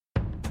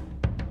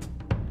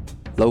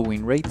low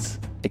win rates,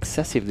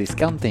 excessive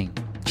discounting,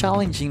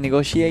 challenging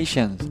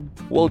negotiations.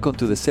 Welcome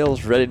to the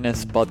Sales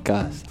Readiness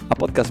Podcast, a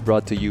podcast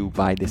brought to you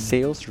by the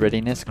Sales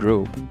Readiness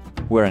Group.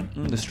 We're an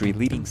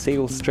industry-leading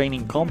sales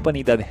training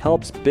company that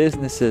helps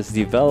businesses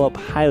develop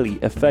highly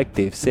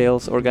effective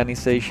sales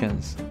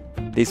organizations.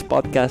 This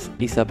podcast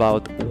is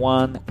about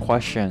one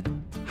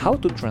question: how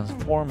to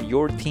transform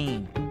your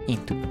team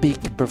into peak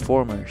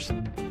performers.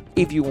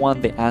 If you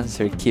want the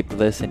answer, keep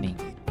listening.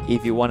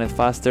 If you want it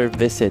faster,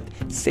 visit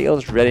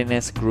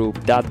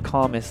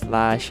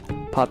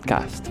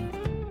salesreadinessgroup.com/podcast.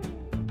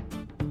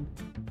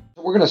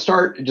 We're going to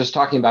start just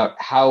talking about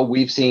how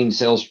we've seen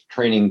sales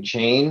training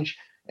change,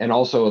 and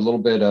also a little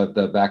bit of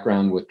the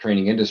background with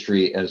training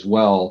industry as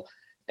well,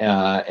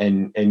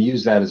 and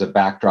use that as a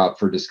backdrop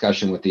for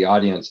discussion with the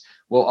audience.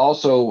 We'll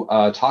also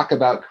talk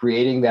about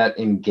creating that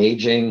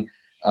engaging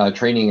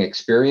training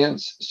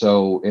experience.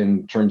 So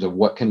in terms of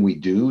what can we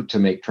do to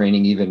make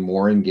training even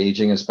more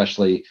engaging,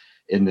 especially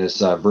in this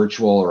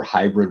virtual or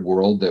hybrid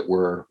world that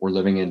we're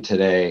living in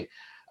today.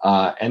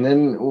 And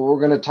then we're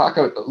going to talk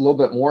a little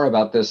bit more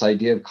about this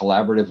idea of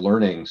collaborative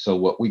learning. So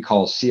what we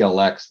call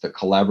CLX, the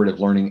collaborative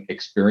learning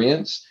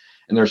experience.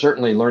 And there are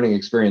certainly learning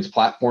experience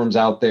platforms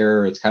out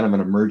there. It's kind of an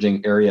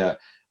emerging area,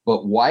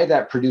 but why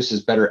that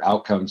produces better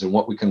outcomes and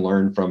what we can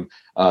learn from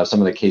some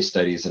of the case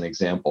studies and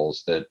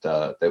examples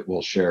that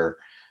we'll share,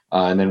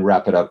 and then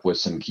wrap it up with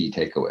some key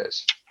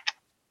takeaways.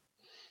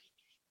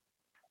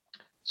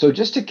 So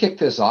just to kick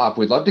this off,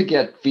 we'd love to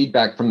get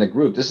feedback from the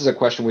group. This is a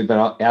question we've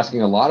been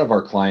asking a lot of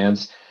our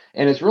clients,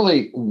 and it's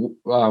really,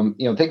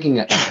 thinking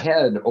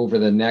ahead over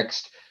the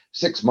next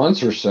 6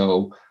 months or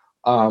so.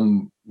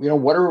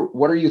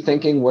 What are you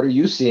thinking? What are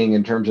you seeing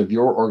in terms of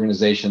your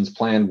organization's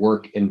planned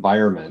work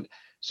environment?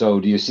 So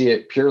do you see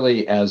it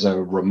purely as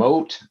a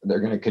remote? They're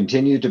going to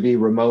continue to be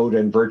remote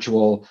and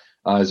virtual.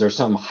 Is there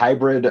some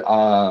hybrid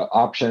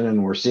option?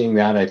 And we're seeing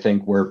that, I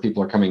think, where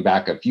people are coming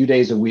back a few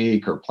days a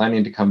week or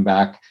planning to come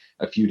back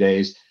a few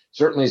days.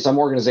 Certainly some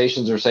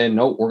organizations are saying,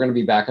 no, we're going to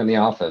be back in the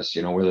office,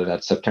 whether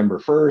that's September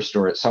 1st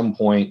or at some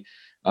point,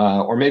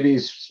 or maybe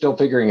still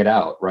figuring it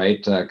out,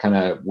 right? Kind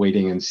of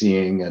waiting and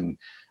seeing and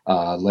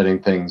letting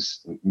things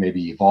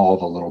maybe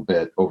evolve a little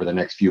bit over the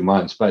next few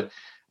months. But,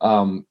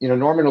 Norman,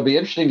 it'll be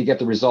interesting to get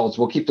the results.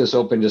 We'll keep this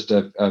open just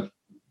a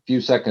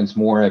few seconds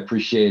more. I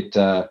appreciate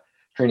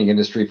training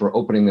industry for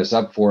opening this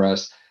up for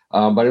us.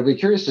 But I'd be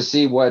curious to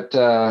see what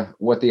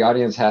the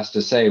audience has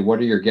to say. What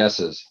are your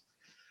guesses?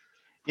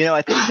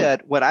 I think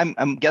that what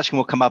I'm guessing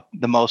will come up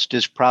the most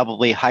is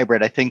probably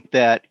hybrid. I think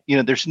that,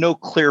 there's no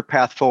clear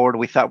path forward.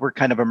 We thought we're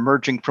kind of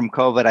emerging from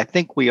COVID. I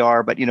think we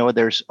are, but,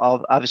 there's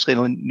obviously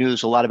in the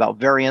news a lot about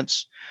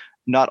variants.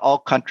 Not all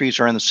countries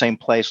are in the same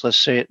place, let's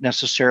say,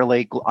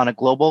 necessarily on a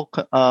global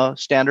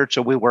standard.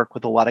 So we work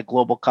with a lot of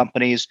global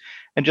companies,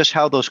 and just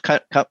how those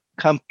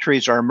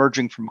countries are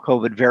emerging from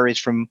COVID varies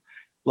from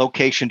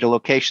location to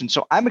location.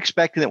 So I'm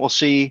expecting that we'll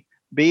see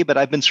but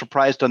I've been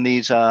surprised on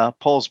these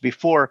polls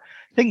before.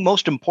 I think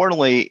most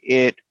importantly,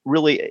 it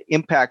really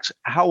impacts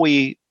how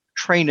we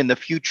train in the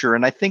future.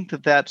 And I think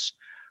that's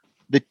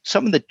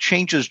some of the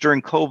changes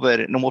during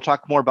COVID, and we'll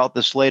talk more about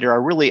this later,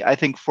 are really, I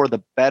think, for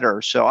the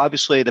better. So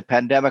obviously the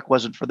pandemic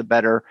wasn't for the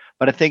better,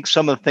 but I think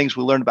some of the things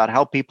we learned about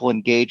how people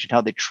engage and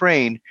how they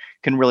train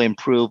can really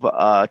improve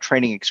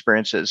training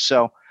experiences.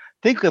 So I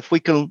think if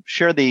we can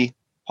share the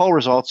poll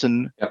results,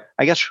 and yep.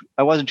 I guess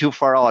I wasn't too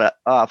far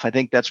off. I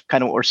think that's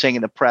kind of what we're saying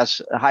in the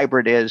press.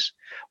 Hybrid is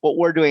what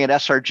we're doing at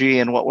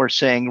SRG and what we're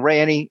saying.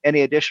 Ray,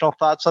 any additional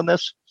thoughts on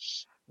this?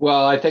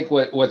 Well, I think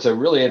what's a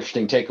really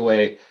interesting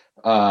takeaway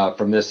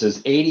from this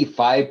is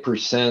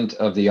 85%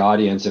 of the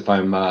audience, if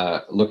I'm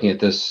looking at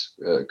this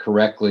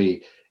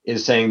correctly,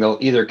 is saying they'll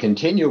either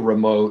continue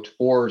remote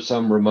or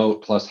some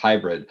remote plus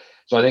hybrid.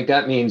 So I think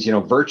that means,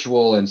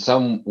 virtual in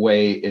some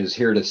way is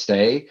here to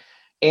stay.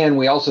 And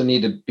we also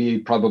need to be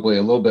probably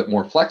a little bit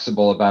more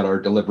flexible about our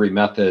delivery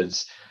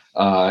methods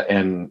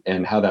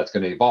and how that's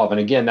going to evolve.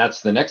 And again, that's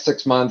the next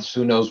 6 months.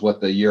 Who knows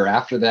what the year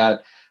after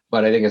that?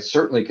 But I think it's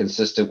certainly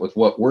consistent with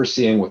what we're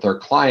seeing with our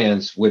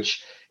clients,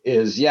 which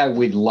is,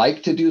 we'd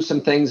like to do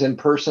some things in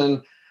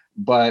person,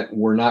 but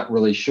we're not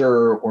really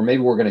sure. Or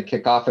maybe we're going to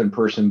kick off in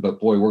person, but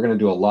boy, we're going to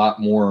do a lot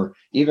more,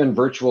 even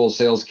virtual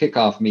sales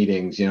kickoff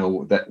meetings,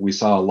 that we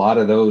saw a lot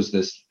of those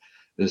this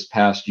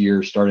past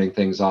year, starting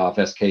things off,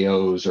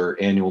 SKOs or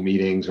annual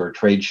meetings or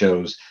trade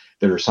shows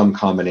that are some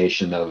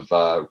combination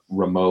of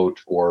remote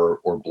or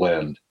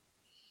blend.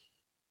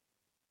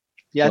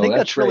 Yeah, I think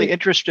that's really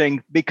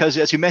interesting because,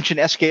 as you mentioned,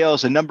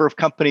 SKOs, a number of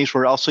companies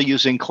were also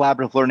using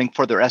collaborative learning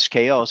for their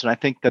SKOs. And I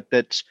think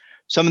that's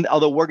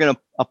although we're going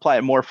to apply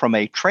it more from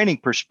a training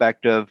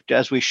perspective,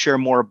 as we share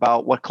more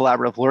about what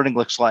collaborative learning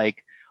looks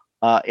like,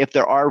 if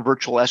there are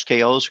virtual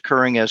SKOs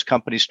occurring as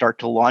companies start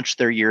to launch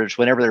their years,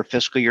 whenever their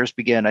fiscal years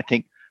begin, I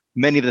think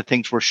many of the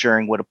things we're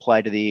sharing would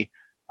apply to the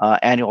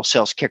annual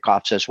sales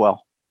kickoffs as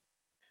well.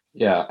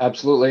 Yeah,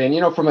 absolutely.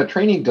 And, from a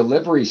training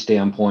delivery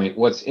standpoint,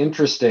 what's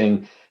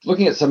interesting,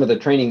 looking at some of the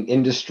training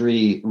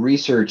industry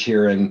research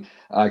here, and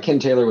Ken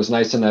Taylor was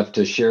nice enough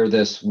to share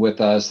this with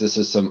us. This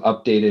is some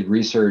updated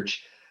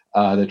research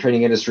the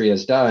training industry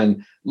has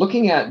done,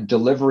 looking at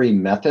delivery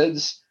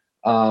methods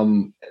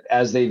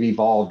as they've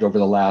evolved over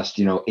the last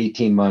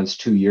 18 months,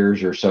 2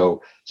 years or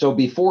so. So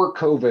before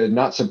COVID,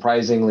 not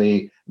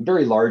surprisingly,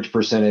 very large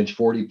percentage,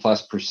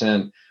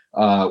 40+%,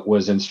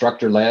 was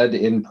instructor led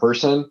in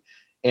person.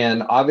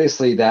 And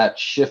obviously that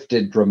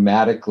shifted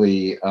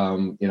dramatically,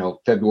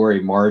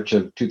 February, March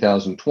of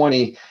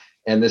 2020.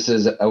 And this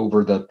is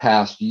over the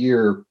past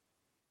year.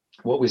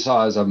 What we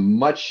saw is a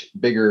much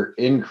bigger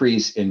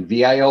increase in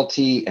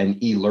VILT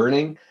and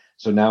e-learning.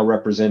 So now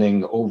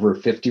representing over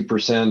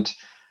 50%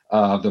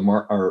 of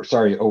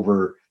the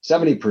over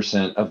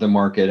 70% of the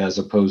market, as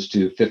opposed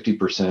to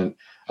 50%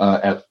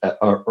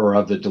 or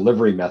of the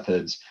delivery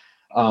methods.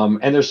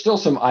 And there's still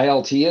some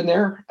ILT in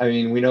there. I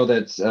mean, we know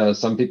that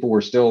some people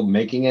were still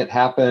making it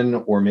happen,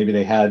 or maybe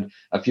they had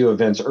a few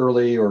events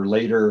early or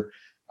later.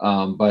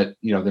 But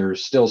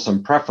there's still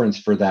some preference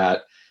for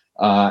that.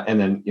 And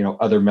then,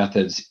 other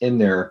methods in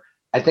there.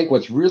 I think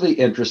what's really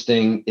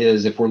interesting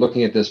is if we're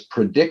looking at this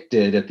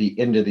predicted at the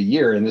end of the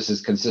year, and this is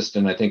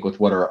consistent, I think,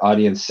 with what our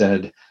audience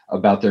said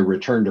about their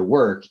return to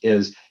work,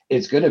 is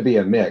it's going to be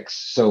a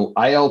mix. So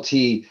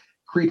ILT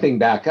creeping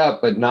back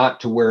up, but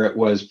not to where it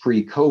was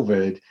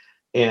pre-COVID,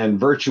 and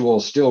virtual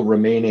still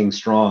remaining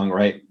strong,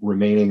 right?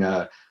 Remaining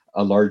a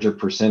larger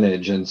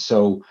percentage. And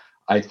so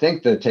I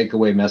think the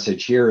takeaway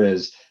message here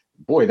is,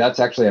 boy, that's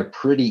actually a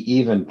pretty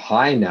even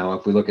pie now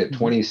if we look at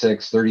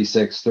 26,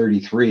 36,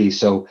 33.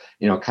 So,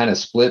 kind of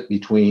split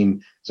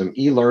between some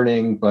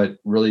e-learning, but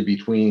really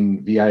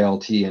between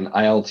VILT and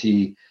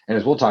ILT. And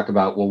as we'll talk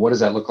about, well, what does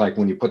that look like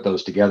when you put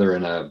those together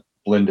in a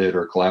blended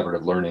or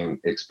collaborative learning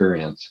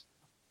experience?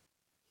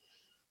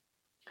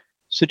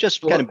 So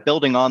just kind of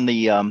building on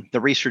the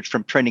research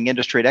from training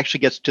industry, it actually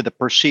gets to the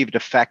perceived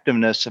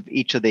effectiveness of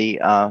each of the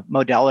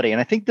modality.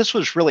 And I think this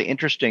was really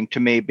interesting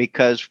to me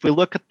because if we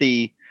look at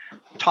the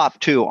top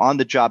two,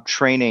 on-the-job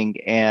training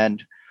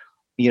and,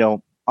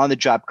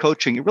 on-the-job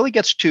coaching, it really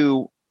gets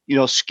to,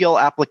 skill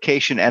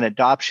application and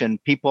adoption.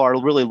 People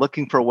are really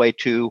looking for a way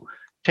to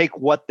take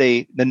what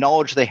the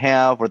knowledge they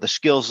have or the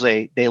skills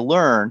they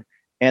learn.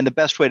 And the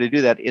best way to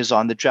do that is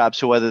on the job.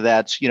 So whether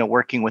that's,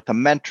 working with a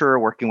mentor,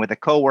 working with a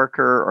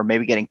coworker, or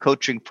maybe getting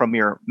coaching from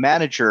your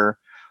manager,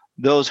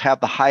 those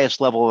have the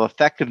highest level of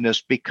effectiveness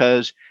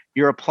because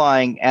you're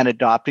applying and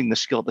adopting the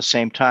skill at the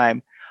same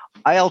time.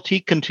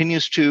 ILT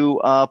continues to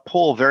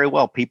pull very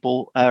well.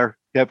 People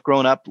have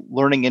grown up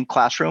learning in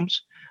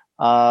classrooms.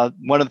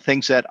 One of the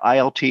things that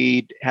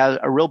ILT has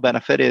a real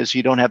benefit is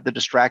you don't have the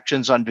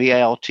distractions on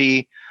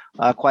VILT.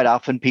 Quite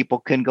often people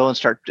can go and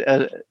start,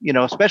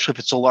 especially if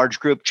it's a large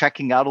group,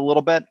 checking out a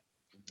little bit,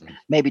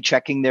 maybe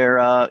checking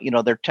their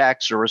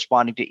texts or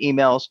responding to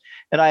emails.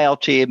 And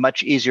ILT,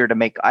 much easier to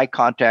make eye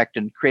contact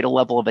and create a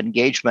level of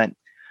engagement.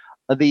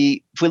 If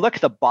we look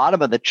at the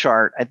bottom of the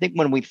chart, I think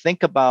when we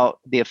think about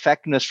the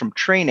effectiveness from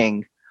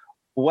training,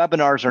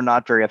 webinars are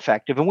not very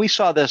effective. And we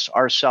saw this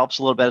ourselves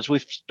a little bit as we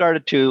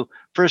started to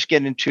first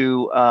get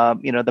into,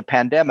 the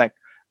pandemic.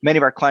 Many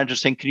of our clients are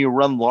saying, can you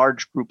run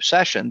large group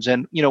sessions?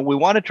 And, we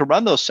wanted to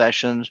run those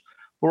sessions.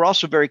 We're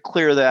also very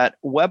clear that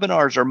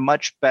webinars are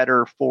much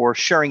better for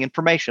sharing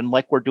information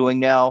like we're doing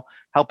now,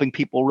 helping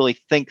people really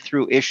think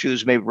through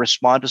issues, maybe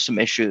respond to some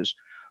issues.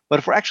 But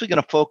if we're actually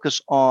going to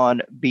focus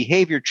on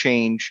behavior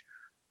change,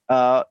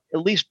 at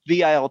least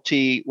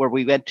VILT, where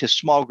we went to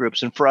small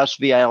groups, and for us,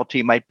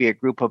 VILT might be a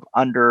group of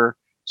under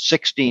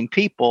 16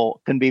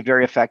 people, can be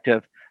very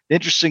effective. The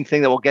interesting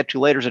thing that we'll get to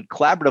later is in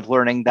collaborative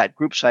learning, that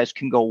group size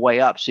can go way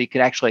up. So you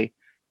can actually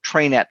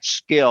train at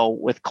scale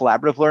with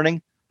collaborative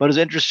learning. But it's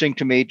interesting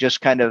to me,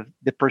 just kind of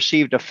the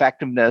perceived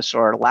effectiveness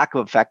or lack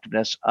of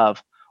effectiveness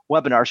of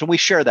webinars. And we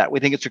share that. We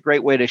think it's a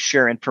great way to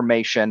share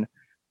information,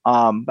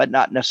 but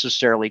not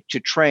necessarily to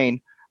train.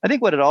 I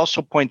think what it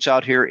also points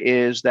out here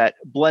is that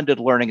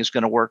blended learning is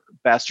going to work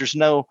best. There's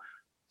no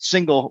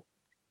single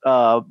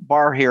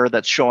bar here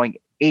that's showing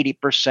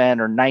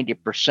 80% or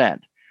 90%.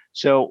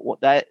 So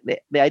that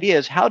the idea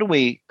is, how do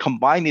we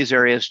combine these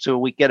areas so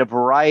we get a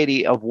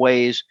variety of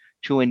ways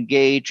to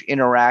engage,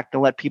 interact,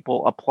 and let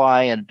people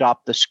apply and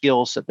adopt the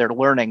skills that they're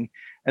learning?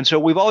 And so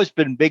we've always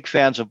been big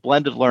fans of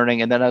blended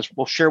learning. And then, as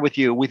we'll share with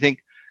you, we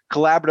think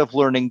collaborative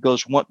learning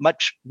goes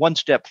one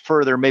step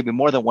further, maybe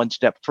more than one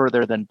step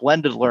further than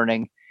blended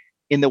learning,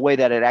 in the way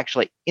that it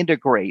actually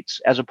integrates,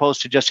 as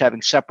opposed to just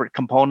having separate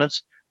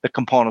components. The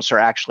components are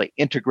actually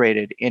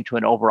integrated into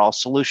an overall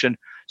solution.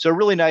 So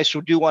really nice.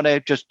 We do want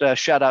to just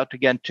shout out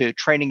again to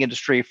training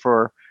industry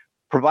for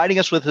providing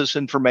us with this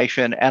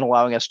information and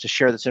allowing us to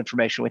share this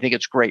information. We think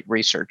it's great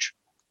research.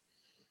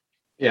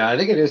 Yeah, I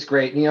think it is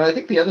great. I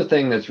think the other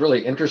thing that's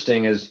really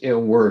interesting is,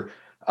 we're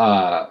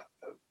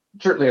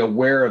certainly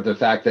aware of the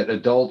fact that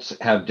adults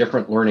have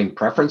different learning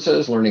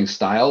preferences, learning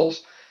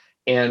styles.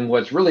 And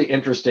what's really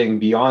interesting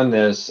beyond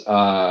this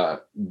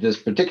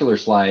particular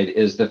slide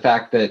is the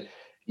fact that,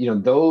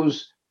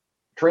 those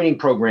training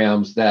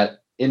programs that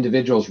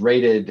individuals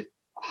rated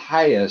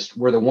highest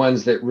were the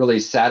ones that really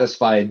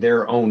satisfied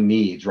their own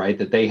needs, right?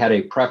 That they had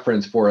a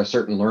preference for a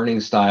certain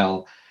learning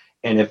style.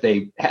 And if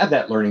they had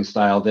that learning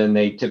style, then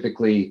they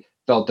typically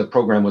felt the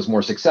program was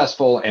more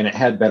successful and it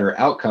had better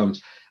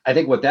outcomes. I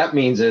think what that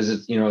means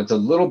is, it's a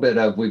little bit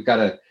of, we've got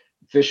to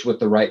fish with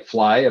the right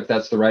fly, if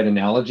that's the right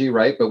analogy,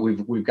 right? But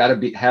we've got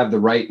to have the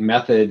right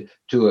method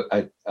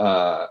to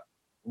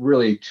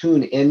really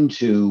tune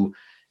into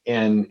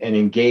and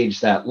engage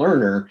that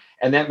learner.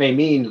 And that may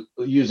mean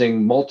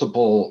using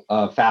multiple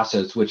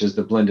facets, which is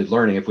the blended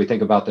learning. If we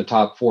think about the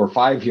top 4 or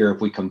 5 here, if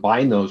we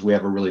combine those, we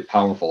have a really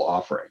powerful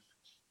offering.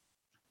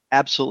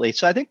 Absolutely.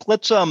 So I think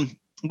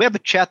we have a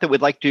chat that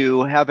we'd like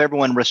to have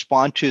everyone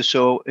respond to.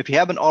 So if you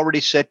haven't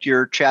already set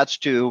your chats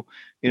to,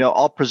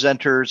 all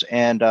presenters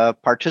and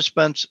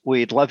participants,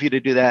 we'd love you to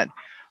do that.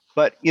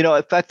 But,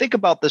 if I think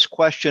about this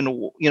question,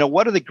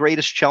 what are the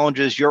greatest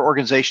challenges your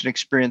organization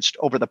experienced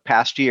over the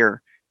past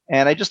year?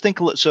 And I just think,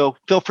 so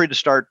feel free to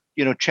start,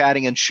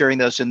 chatting and sharing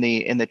those in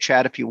the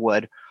chat if you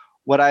would.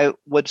 What I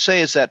would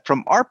say is that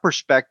from our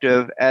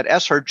perspective at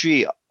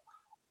SRG,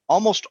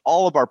 almost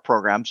all of our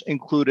programs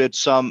included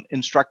some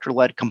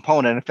instructor-led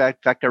component. In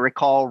fact, I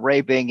recall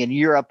Ray being in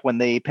Europe when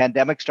the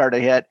pandemic started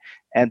to hit,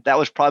 and that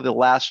was probably the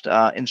last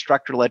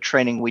instructor-led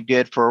training we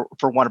did for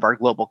one of our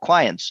global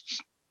clients.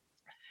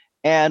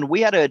 And we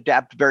had to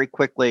adapt very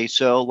quickly.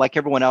 So like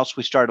everyone else,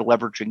 we started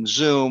leveraging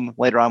Zoom.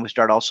 Later on, we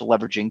started also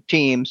leveraging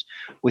Teams.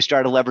 We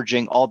started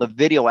leveraging all the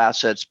video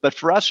assets. But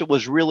for us, it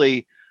was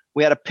really,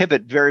 we had to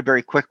pivot very,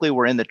 very quickly.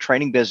 We're in the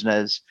training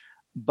business.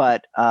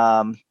 But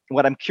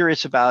what I'm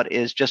curious about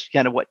is just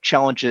kind of what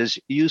challenges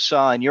you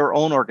saw in your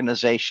own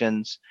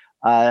organizations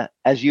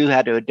as you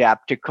had to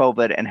adapt to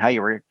COVID and how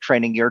you were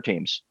training your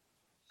teams.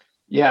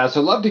 Yeah,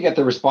 so love to get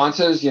the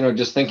responses,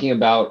 just thinking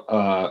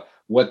about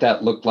what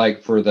that looked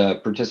like for the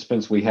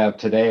participants we have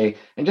today.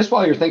 And just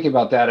while you're thinking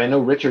about that, I know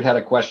Richard had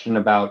a question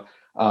about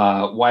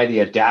why the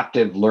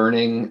adaptive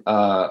learning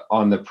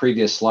on the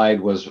previous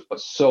slide was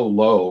so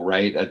low,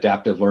 right?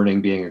 Adaptive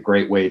learning being a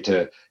great way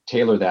to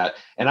tailor that.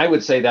 And I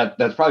would say that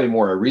that's probably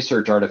more a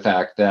research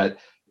artifact that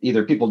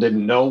either people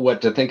didn't know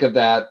what to think of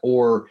that,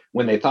 or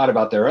when they thought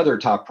about their other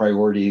top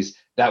priorities,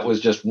 that was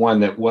just one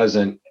that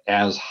wasn't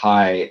as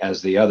high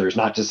as the others.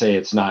 Not to say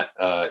it's not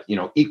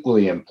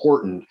equally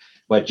important,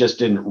 but just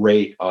didn't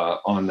rate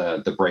on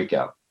the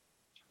breakout.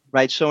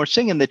 Right. So we're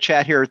seeing in the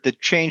chat here the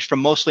change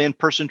from mostly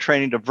in-person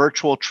training to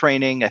virtual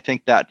training. I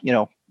think that,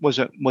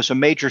 was a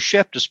major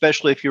shift,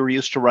 especially if you were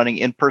used to running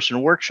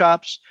in-person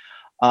workshops.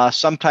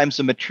 Sometimes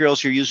the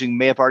materials you're using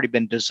may have already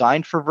been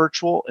designed for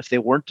virtual. If they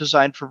weren't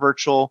designed for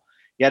virtual,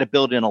 you had to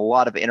build in a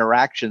lot of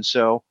interaction.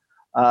 So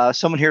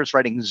someone here is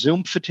writing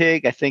Zoom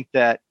fatigue. I think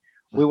that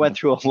we went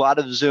through a lot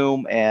of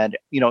Zoom, and,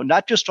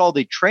 not just all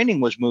the training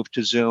was moved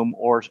to Zoom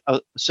or a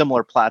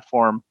similar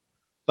platform,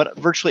 but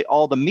virtually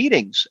all the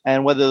meetings,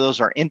 and whether those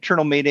are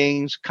internal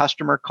meetings,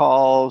 customer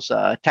calls,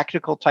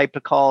 technical type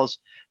of calls.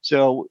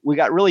 So we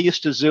got really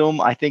used to Zoom.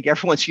 I think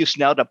everyone's used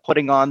now to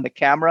putting on the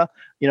camera.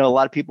 A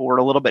lot of people were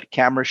a little bit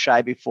camera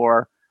shy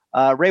before.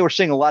 Ray, we're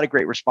seeing a lot of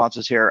great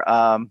responses here.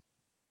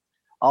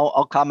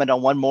 I'll comment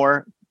on one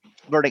more,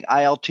 converting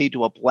ILT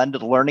to a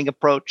blended learning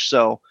approach.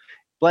 So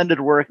blended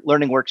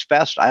learning works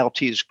best.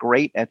 ILT is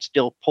great. It's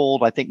still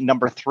pulled, I think,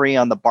 number 3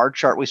 on the bar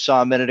chart we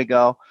saw a minute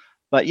ago.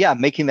 But yeah,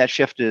 making that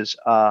shift is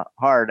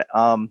hard.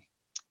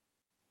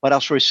 What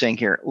else are we seeing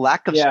here?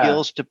 Lack of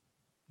skills to,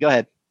 go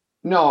ahead.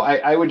 No,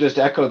 I would just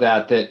echo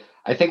that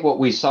I think what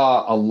we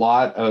saw a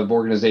lot of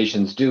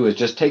organizations do is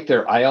just take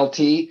their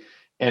ILT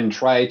and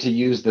try to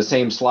use the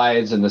same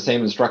slides and the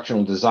same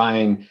instructional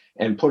design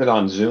and put it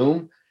on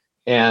Zoom.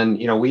 And,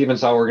 we even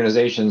saw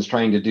organizations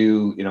trying to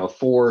do,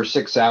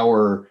 4-6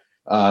 hour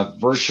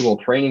virtual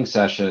training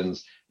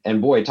sessions.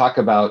 And boy, talk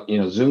about,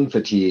 Zoom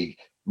fatigue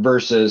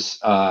versus,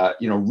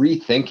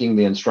 rethinking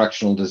the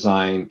instructional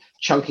design,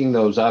 chunking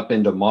those up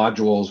into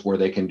modules where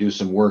they can do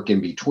some work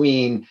in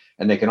between,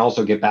 and they can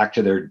also get back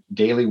to their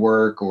daily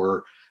work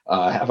or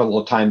have a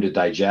little time to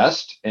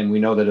digest. And we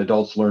know that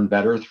adults learn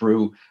better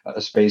through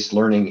spaced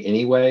learning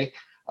anyway.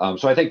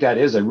 So I think that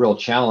is a real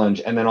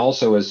challenge. And then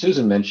also, as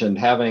Susan mentioned,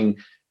 having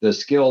the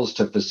skills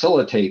to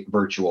facilitate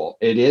virtual,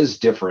 it is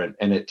different,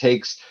 and it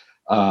takes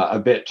a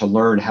bit to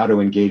learn how to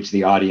engage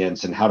the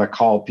audience and how to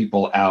call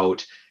people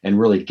out and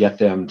really get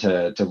them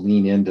to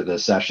lean into the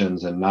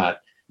sessions and not,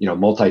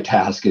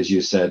 multitask, as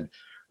you said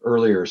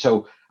earlier.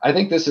 So I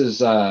think this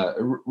is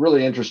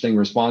really interesting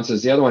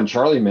responses. The other one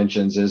Charlie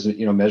mentions is,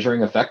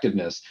 measuring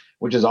effectiveness,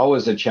 which is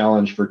always a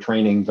challenge for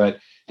training, but,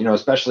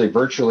 especially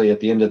virtually at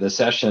the end of the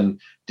session,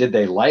 did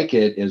they like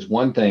it is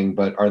one thing,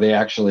 but are they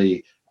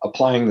actually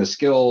applying the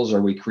skills?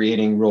 Are we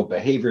creating real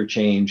behavior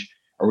change?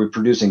 Are we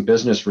producing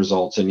business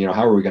results? And,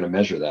 how are we going to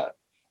measure that?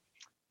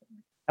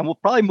 And we'll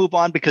probably move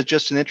on because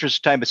just in the interest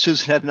of time, but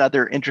Susan had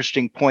another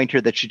interesting point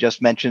here that she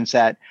just mentions,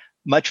 that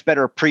much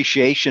better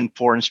appreciation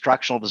for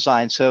instructional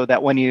design, so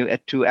that when you,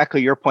 to echo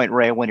your point,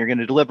 Ray, when you're going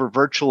to deliver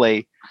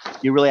virtually,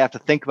 you really have to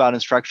think about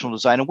instructional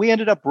design. And we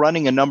ended up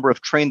running a number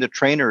of train the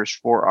trainers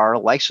for our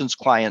licensed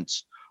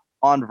clients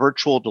on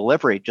virtual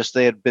delivery. Just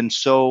they had been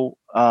so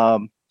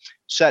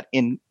set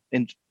in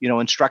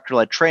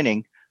instructor-led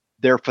training,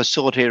 their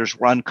facilitators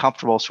were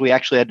uncomfortable. So we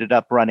actually ended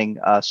up running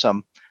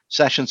some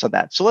sessions on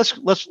that. So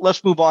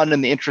let's move on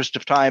in the interest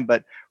of time,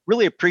 but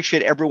really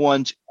appreciate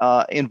everyone's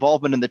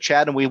involvement in the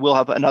chat, and we will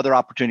have another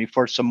opportunity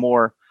for some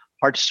more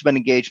participant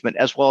engagement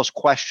as well as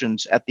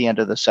questions at the end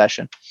of the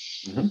session.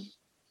 Mm-hmm.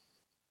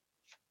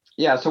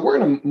 Yeah, so we're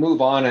going to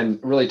move on and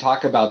really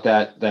talk about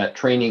that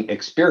training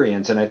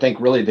experience. And I think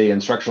really the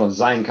instructional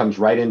design comes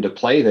right into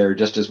play there,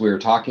 just as we were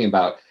talking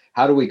about.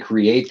 How do we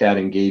create that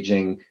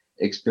engaging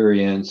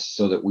experience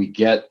so that we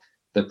get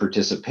the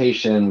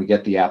participation, we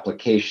get the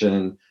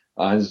application,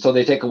 and so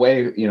they take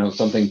away,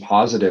 something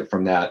positive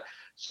from that.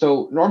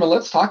 So Norman,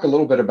 let's talk a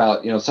little bit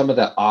about, some of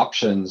the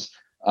options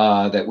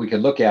that we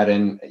could look at.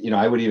 And,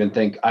 I would even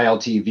think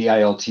ILT,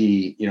 VILT,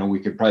 we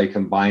could probably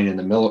combine in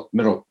the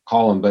middle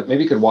column, but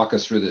maybe you could walk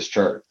us through this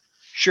chart.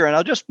 Sure. And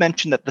I'll just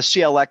mention that the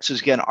CLX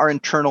is, again, our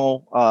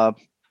internal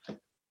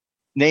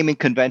naming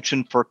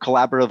convention for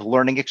collaborative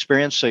learning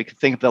experience. So you can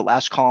think of the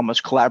last column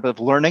as collaborative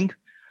learning.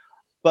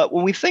 But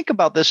when we think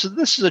about this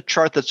is a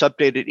chart that's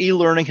updated.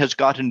 E-learning has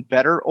gotten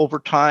better over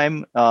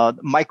time.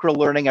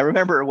 Micro-learning, I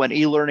remember when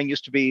e-learning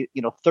used to be,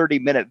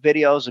 30-minute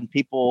videos, and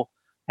people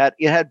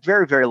had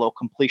very, very low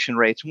completion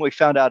rates. And what we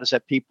found out is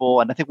that people,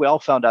 and I think we all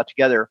found out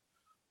together,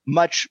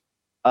 much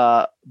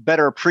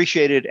better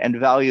appreciated and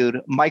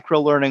valued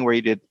micro-learning, where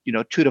you did,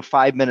 2 to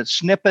 5 minute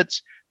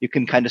snippets. You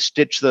can kind of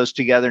stitch those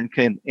together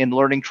in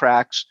learning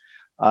tracks.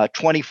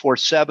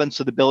 24/7,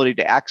 so the ability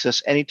to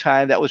access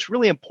anytime. That was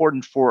really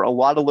important for a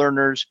lot of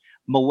learners.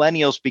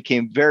 Millennials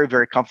became very,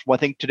 very comfortable. I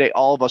think today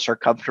all of us are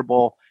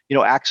comfortable,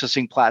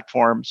 accessing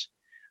platforms.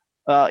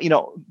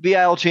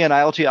 VILT and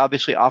ILT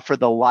obviously offer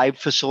the live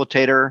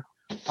facilitator.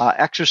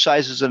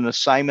 Exercises and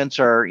assignments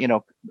are,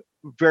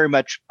 very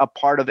much a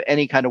part of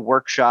any kind of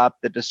workshop.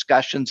 The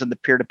discussions and the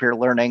peer-to-peer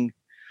learning.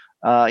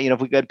 If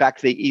we go back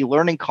to the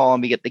e-learning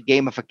column, you get the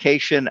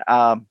gamification.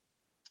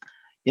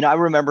 I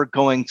remember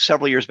going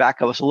several years back,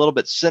 I was a little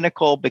bit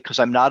cynical because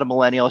I'm not a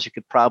millennial, as you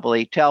could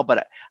probably tell,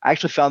 but I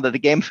actually found that the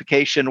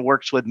gamification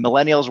works with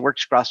millennials,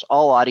 works across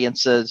all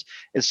audiences.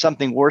 It's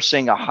something we're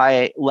seeing a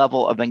high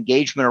level of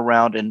engagement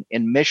around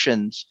in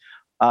missions,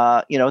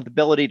 the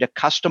ability to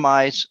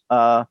customize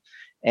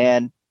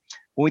and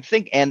when we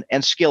think and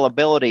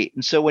scalability.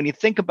 And so when you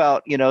think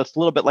about, it's a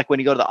little bit like when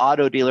you go to the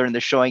auto dealer and they're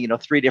showing,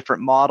 3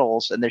 different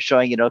models and they're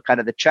showing, kind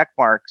of the check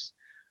marks.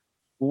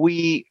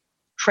 We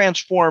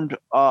transformed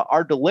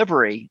our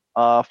delivery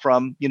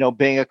from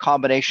being a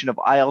combination of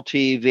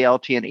ILT,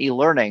 VLT, and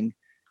e-learning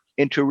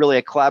into really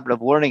a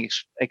collaborative learning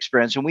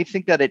experience. And we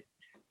think that it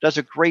does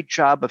a great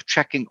job of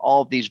checking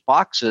all of these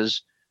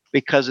boxes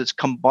because it's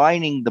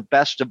combining the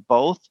best of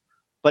both,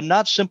 but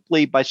not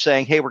simply by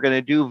saying, hey, we're going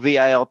to do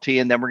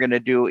VILT and then we're going to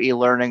do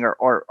e-learning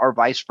or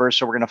vice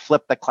versa. We're going to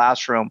flip the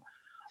classroom,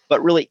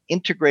 but really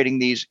integrating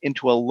these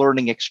into a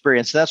learning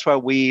experience. And that's why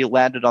we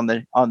landed on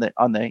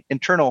the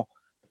internal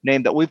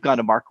name that we've gone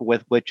to market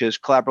with, which is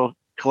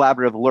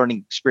collaborative learning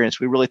experience.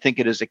 We really think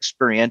it is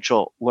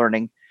experiential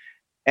learning.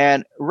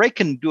 And Ray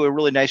can do a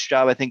really nice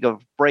job, I think,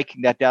 of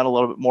breaking that down a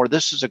little bit more.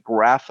 This is a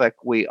graphic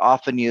we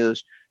often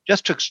use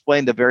just to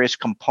explain the various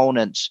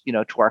components,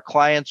 to our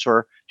clients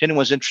or to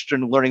anyone who's interested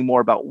in learning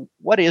more about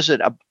what is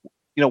it,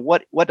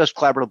 what does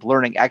collaborative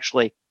learning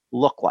actually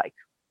look like?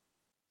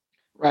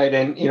 Right.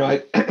 And,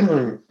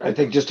 I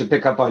think just to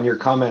pick up on your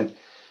comment,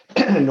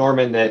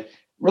 Norman, that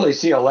really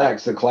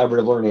CLX, the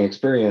collaborative learning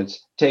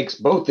experience, takes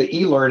both the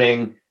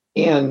e-learning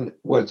and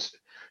what's,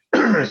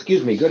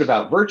 good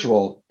about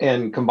virtual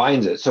and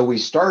combines it. So we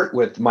start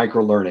with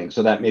micro learning.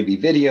 So that may be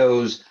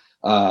videos,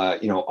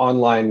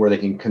 online where they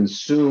can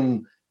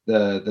consume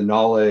the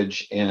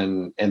knowledge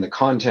and the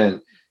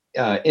content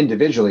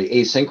individually,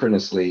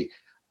 asynchronously.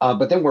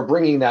 But then we're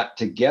bringing that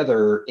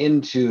together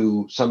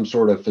into some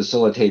sort of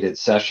facilitated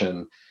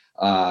session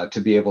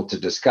to be able to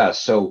discuss.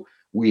 So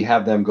we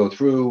have them go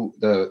through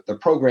the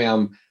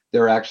program.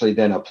 They're actually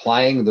then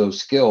applying those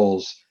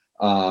skills.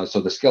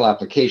 So the skill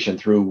application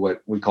through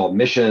what we call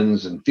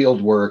missions and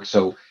field work.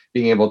 So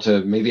being able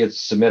to, maybe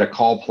it's submit a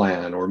call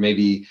plan or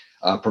maybe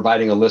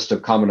providing a list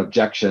of common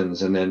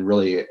objections and then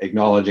really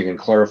acknowledging and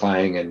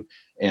clarifying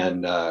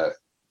and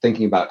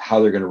thinking about how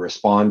they're going to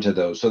respond to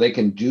those. So they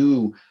can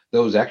do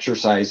those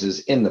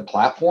exercises in the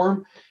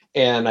platform.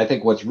 And I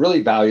think what's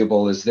really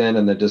valuable is then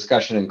in the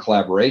discussion and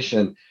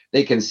collaboration,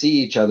 they can see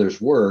each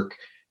other's work.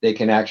 They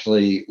can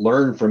actually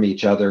learn from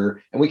each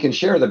other, and we can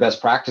share the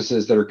best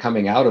practices that are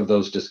coming out of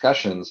those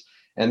discussions.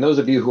 And those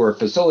of you who are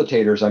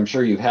facilitators, I'm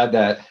sure you've had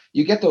that.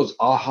 You get those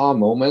aha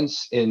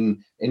moments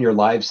in your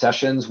live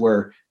sessions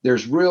where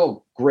there's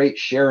real great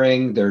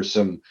sharing. There's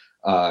some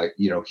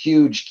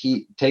huge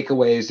key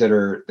takeaways that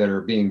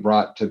are being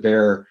brought to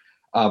bear,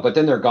 but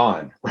then they're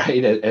gone,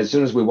 right? As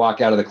soon as we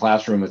walk out of the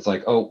classroom, it's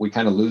like, oh, we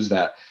kind of lose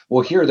that.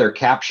 Well, here they're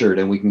captured,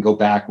 and we can go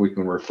back. We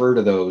can refer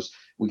to those.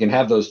 We can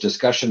have those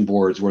discussion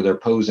boards where they're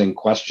posing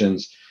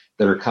questions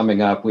that are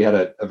coming up. We had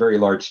a very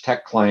large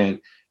tech client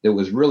that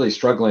was really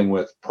struggling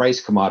with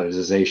price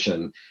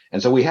commoditization.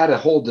 And so we had a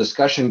whole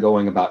discussion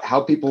going about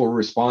how people were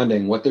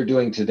responding, what they're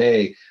doing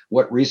today,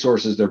 what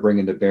resources they're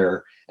bringing to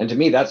bear. And to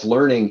me, that's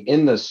learning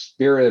in the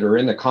spirit or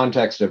in the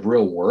context of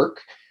real work.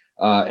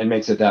 and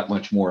makes it that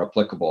much more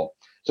applicable.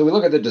 So we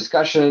look at the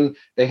discussion.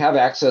 They have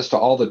access to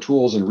all the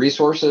tools and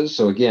resources.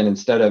 So again,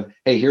 instead of,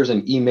 hey, here's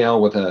an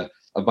email with a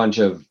bunch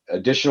of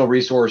additional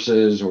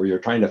resources, or you're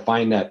trying to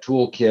find that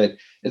toolkit,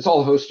 it's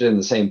all hosted in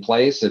the same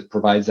place. It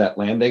provides that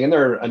landing. And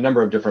there are a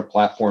number of different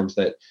platforms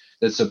that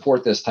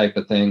support this type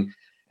of thing.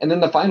 And then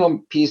the final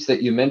piece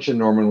that you mentioned,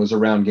 Norman, was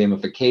around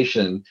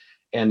gamification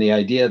and the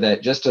idea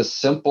that just a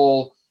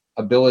simple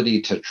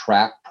ability to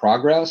track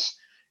progress.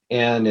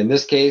 And in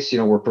this case,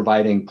 we're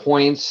providing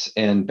points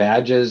and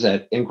badges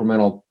at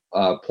incremental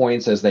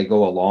points as they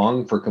go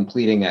along for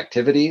completing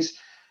activities.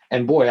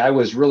 And boy, I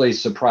was really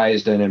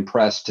surprised and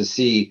impressed to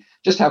see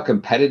just how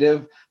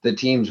competitive the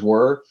teams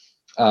were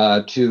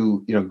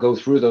to go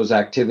through those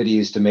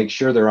activities to make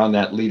sure they're on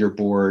that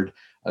leaderboard,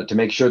 to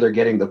make sure they're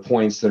getting the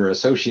points that are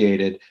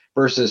associated.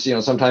 Versus,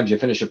 sometimes you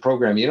finish a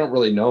program, you don't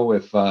really know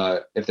if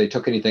they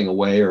took anything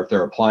away or if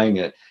they're applying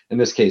it. In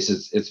this case,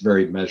 it's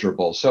very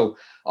measurable. So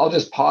I'll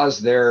just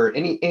pause there.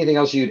 Anything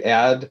else you'd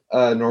add,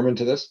 Norman,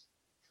 to this?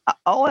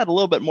 I'll add a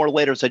little bit more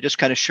later as I just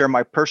kind of share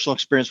my personal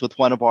experience with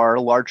one of our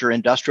larger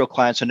industrial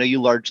clients. I know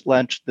you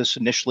launched this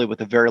initially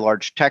with a very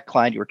large tech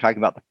client. You were talking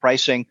about the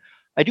pricing.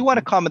 I do want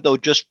to comment, though,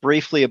 just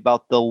briefly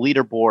about the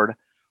leaderboard.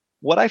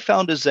 What I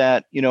found is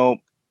that,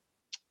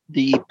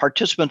 the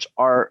participants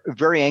are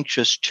very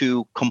anxious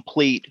to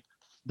complete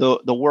the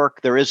work.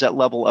 There is that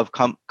level of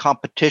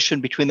competition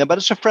between them, but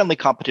it's a friendly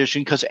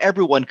competition because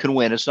everyone can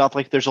win. It's not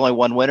like there's only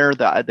one winner.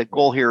 The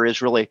goal here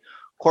is really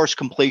course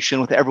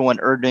completion with everyone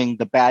earning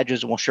the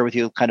badges. And we'll share with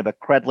you kind of a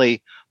Credly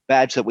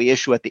badge that we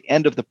issue at the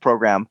end of the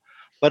program.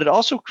 But it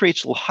also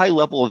creates a high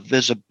level of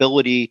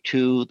visibility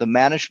to the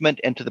management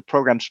and to the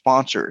program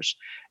sponsors.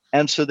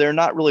 And so they're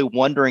not really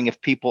wondering if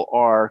people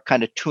are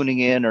kind of tuning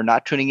in or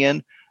not tuning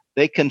in.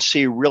 They can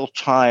see real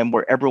time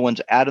where everyone's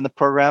at in the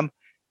program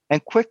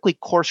and quickly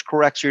course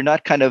correct. So you're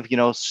not kind of,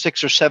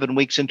 6 or 7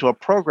 weeks into a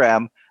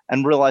program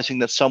and realizing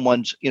that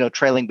someone's,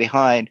 trailing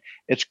behind.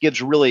 It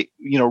gives really,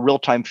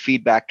 real-time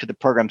feedback to the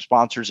program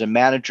sponsors and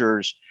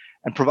managers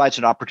and provides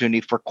an opportunity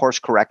for course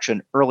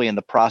correction early in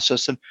the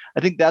process. And I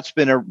think that's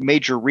been a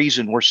major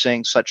reason we're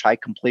seeing such high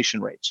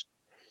completion rates.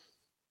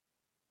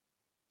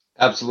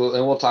 Absolutely.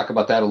 And we'll talk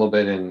about that a little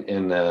bit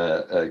in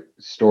a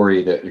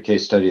story, the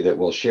case study that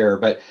we'll share.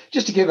 But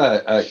just to give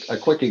a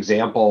quick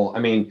example,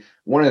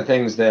 one of the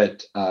things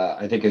that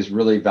I think is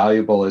really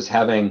valuable is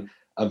having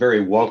a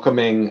very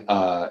welcoming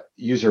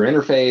user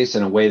interface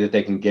and a way that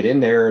they can get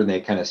in there and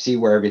they kind of see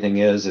where everything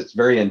is. It's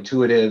very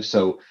intuitive,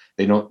 so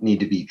they don't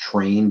need to be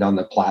trained on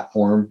the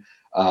platform,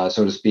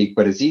 so to speak,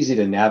 but it's easy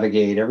to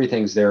navigate.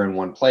 Everything's there in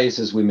one place,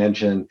 as we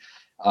mentioned.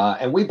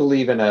 And we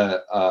believe in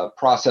a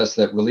process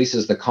that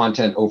releases the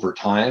content over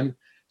time.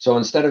 So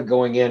instead of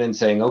going in and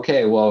saying,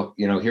 okay, well,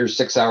 here's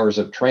 6 hours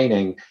of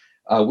training,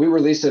 we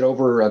release it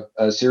over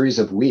a series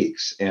of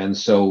weeks. And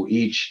so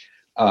each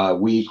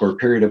week or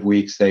period of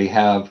weeks, they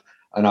have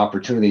an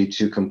opportunity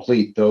to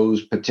complete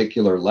those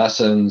particular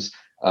lessons,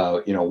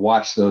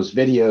 watch those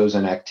videos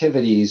and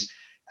activities,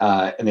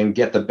 and then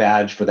get the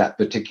badge for that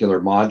particular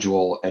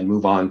module and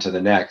move on to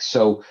the next.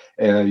 So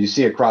you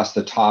see across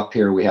the top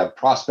here, we have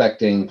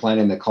prospecting,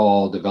 planning the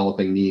call,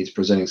 developing needs,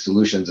 presenting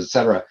solutions, et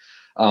cetera.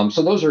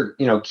 So those are,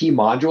 key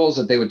modules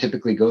that they would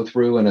typically go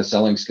through in a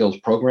selling skills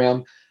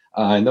program.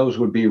 And those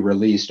would be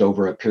released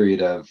over a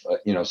period of,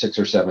 6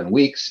 or 7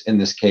 weeks in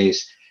this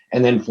case.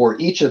 And then for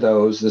each of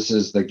those, this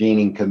is the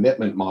gaining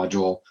commitment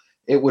module,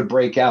 it would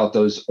break out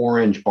those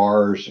orange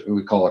bars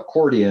we call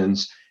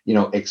accordions,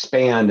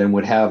 expand and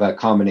would have a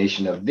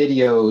combination of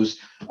videos.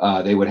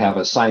 They would have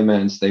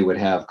assignments. They would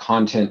have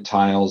content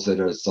tiles that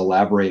are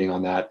elaborating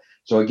on that.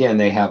 So again,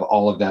 they have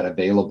all of that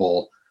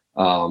available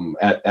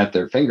at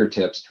their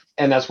fingertips.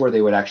 And that's where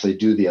they would actually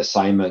do the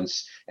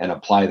assignments and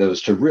apply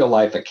those to real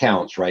life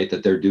accounts, right,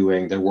 that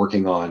they're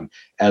working on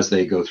as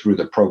they go through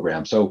the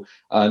program. So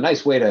a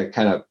nice way to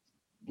kind of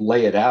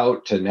lay it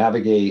out, to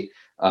navigate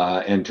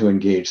and to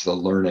engage the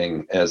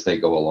learning as they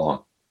go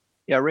along.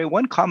 Yeah, Ray,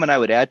 one comment I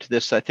would add to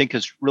this I think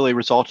has really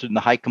resulted in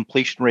the high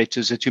completion rates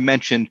is that you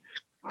mentioned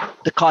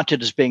the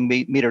content is being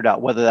metered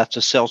out, whether that's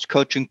a sales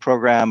coaching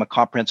program, a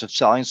comprehensive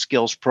selling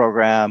skills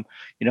program,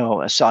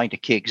 a selling to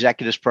key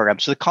executives program.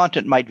 So the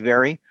content might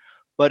vary.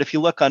 But if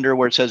you look under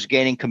where it says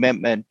gaining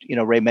commitment,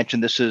 Ray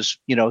mentioned this is,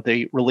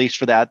 the release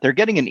for that. They're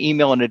getting an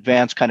email in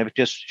advance, kind of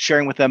just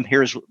sharing with them,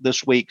 here's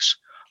this week's,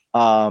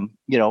 a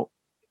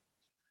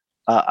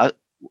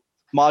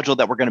module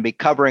that we're going to be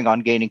covering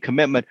on gaining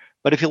commitment.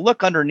 But if you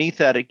look underneath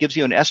that, it gives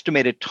you an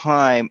estimated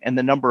time and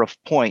the number of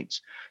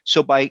points.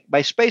 So by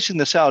spacing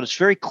this out, it's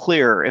very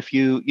clear if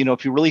you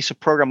release a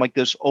program like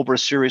this over a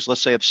series,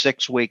 let's say of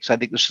 6 weeks, I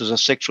think this is a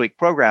 6-week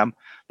program,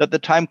 that the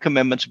time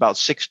commitment's about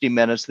 60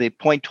 minutes. The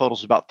point total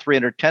is about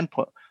 310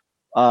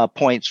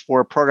 points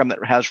for a program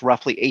that has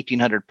roughly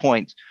 1,800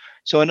 points.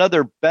 So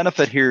another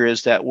benefit here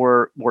is that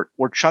we're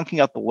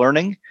chunking out the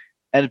learning,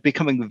 and it's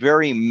becoming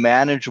very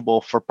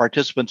manageable for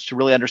participants to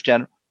really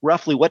understand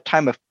roughly what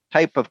type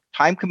of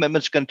time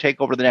commitment is going to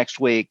take over the next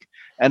week,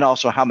 and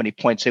also how many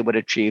points they would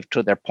achieve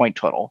to their point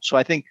total. So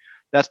I think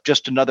that's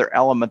just another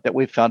element that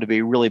we've found to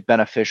be really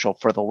beneficial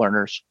for the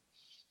learners.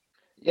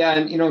 Yeah,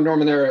 and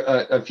Norman, there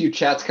are a few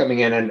chats coming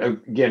in, and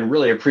again,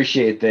 really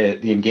appreciate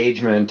the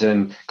engagement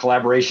and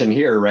collaboration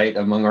here, right,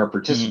 among our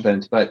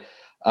participants. Mm-hmm.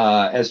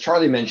 But as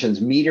Charlie mentions,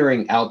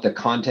 metering out the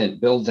content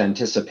builds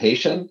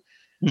anticipation.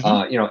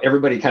 Mm-hmm.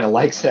 Everybody kind of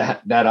likes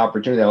that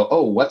opportunity.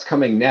 Oh, what's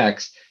coming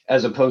next?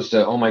 As opposed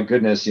to, oh my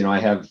goodness, I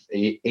have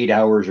 8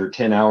 hours or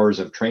 10 hours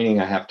of training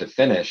I have to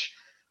finish.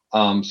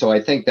 So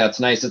I think that's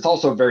nice. It's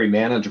also very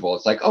manageable.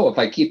 It's like, oh, if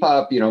I keep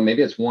up,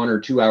 maybe it's 1 or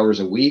 2 hours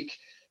a week,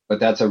 but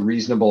that's a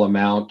reasonable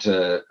amount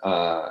to,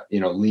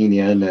 lean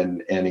in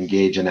and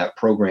engage in that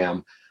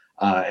program.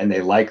 And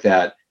they like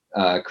that.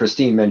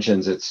 Christine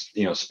mentions it's,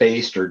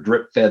 spaced or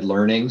drip fed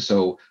learning.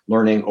 So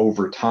learning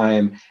over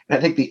time. And I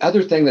think the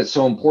other thing that's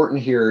so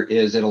important here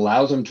is it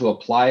allows them to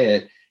apply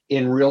it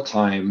in real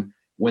time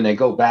when they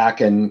go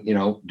back and,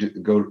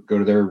 go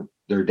to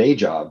their day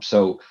job.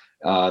 So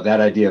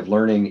that idea of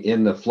learning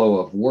in the flow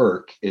of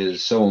work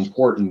is so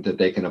important that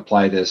they can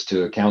apply this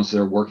to accounts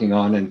they're working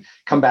on and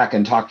come back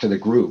and talk to the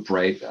group,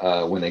 right,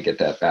 when they get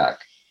that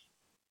back.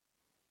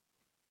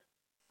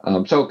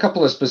 So a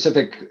couple of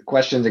specific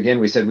questions.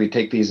 Again, we said we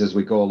take these as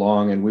we go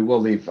along, and we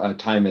will leave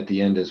time at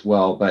the end as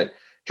well. But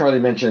Charlie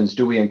mentions,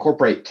 do we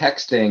incorporate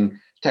texting?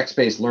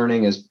 Text-based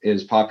learning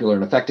is popular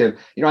and effective.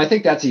 I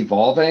think that's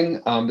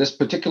evolving. This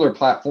particular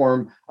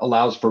platform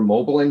allows for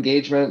mobile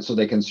engagement, so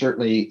they can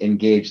certainly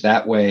engage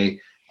that way.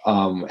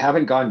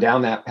 Haven't gone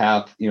down that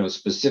path,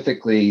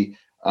 specifically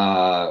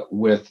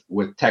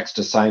with text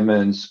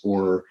assignments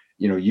or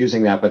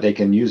using that, but they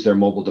can use their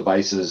mobile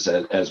devices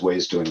as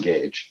ways to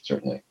engage,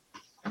 certainly.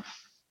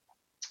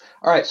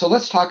 All right, so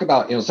let's talk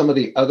about some of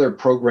the other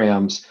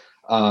programs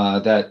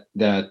that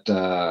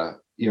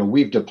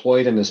we've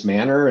deployed in this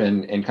manner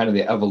and kind of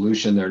the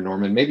evolution there,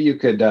 Norman. Maybe you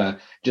could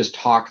just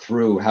talk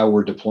through how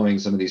we're deploying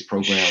some of these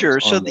programs. Sure.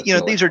 So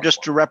these are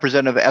just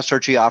representative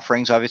SRG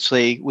offerings.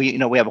 Obviously, we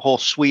have a whole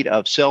suite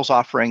of sales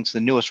offerings.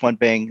 The newest one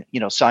being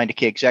signed to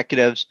key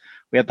executives.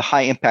 We have the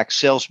high impact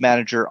sales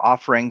manager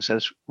offerings,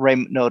 as Ray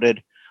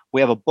noted. We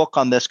have a book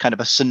on this, kind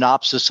of a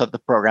synopsis of the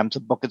program. The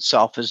book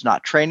itself is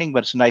not training,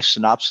 but it's a nice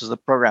synopsis of the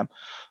program.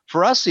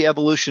 For us, the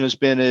evolution has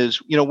been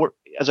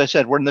as I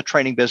said, we're in the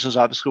training business.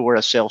 Obviously, we're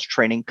a sales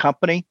training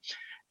company,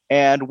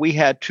 and we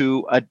had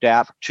to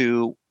adapt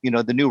to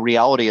the new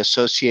reality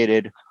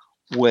associated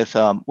with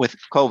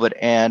COVID.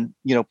 And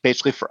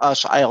basically for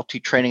us,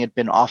 ILT training had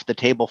been off the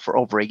table for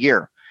over a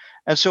year.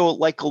 And so,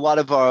 like a lot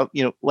of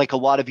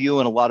you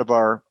and a lot of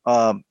our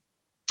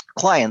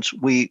clients,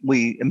 we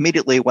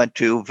immediately went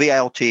to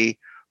VILT,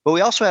 but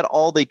we also had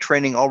all the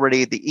training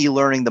already, the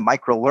e-learning, the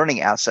micro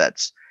learning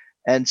assets.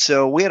 And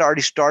so we had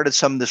already started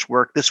some of this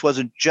work. This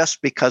wasn't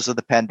just because of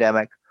the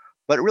pandemic,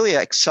 but it really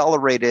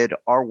accelerated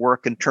our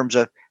work in terms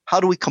of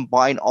how do we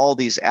combine all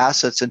these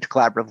assets into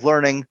collaborative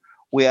learning.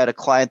 We had a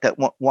client that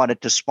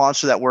wanted to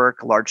sponsor that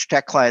work, a large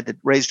tech client that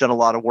Ray's done a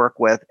lot of work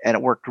with, and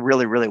it worked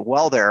really, really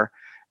well there.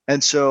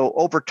 And so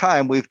over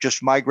time, we've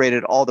just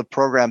migrated all the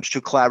programs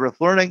to collaborative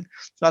learning.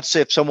 It's not to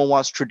say if someone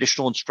wants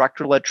traditional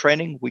instructor-led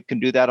training, we can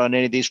do that on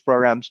any of these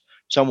programs.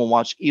 Someone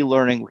wants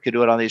e-learning, we could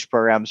do it on these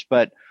programs.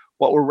 But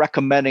what we're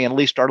recommending, at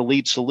least our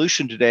lead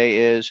solution today,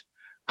 is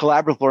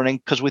collaborative learning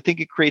because we think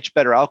it creates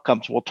better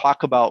outcomes. We'll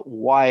talk about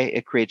why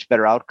it creates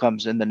better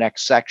outcomes in the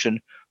next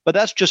section. But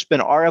that's just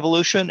been our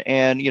evolution.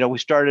 And, we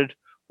started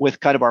with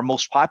kind of our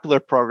most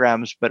popular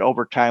programs, but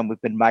over time,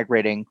 we've been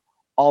migrating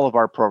all of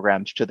our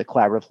programs to the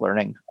collaborative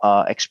learning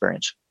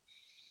experience.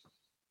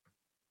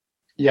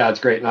 Yeah, it's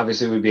great. And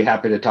obviously, we'd be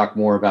happy to talk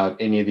more about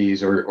any of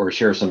these or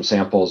share some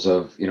samples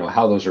of,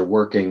 how those are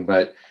working.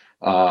 But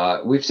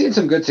we've seen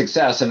some good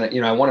success. And,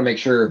 I want to make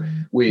sure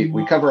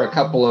we cover a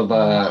couple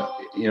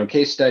of,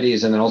 case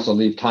studies and then also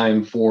leave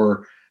time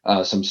for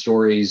some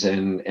stories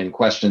and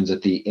questions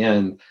at the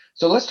end.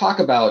 So let's talk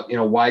about,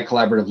 why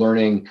collaborative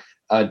learning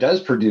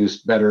does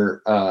produce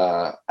better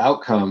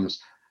outcomes.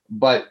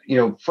 But,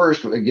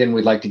 first, again,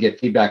 we'd like to get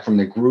feedback from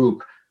the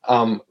group.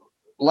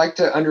 Like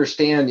to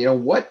understand,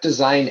 what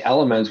design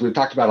elements, we've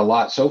talked about a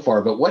lot so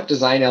far, but what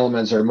design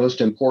elements are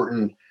most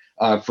important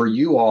for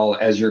you all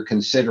as you're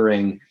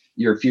considering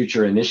your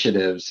future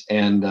initiatives?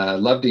 And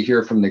love to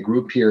hear from the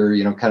group here,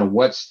 kind of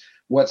what's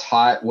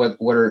hot,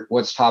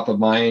 what's top of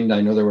mind. I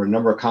know there were a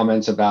number of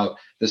comments about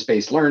the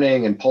spaced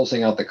learning and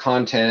pulsing out the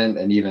content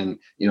and even,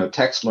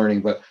 text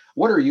learning, but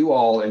what are you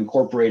all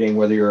incorporating,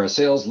 whether you're a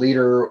sales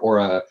leader or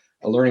a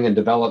learning and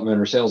development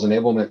or sales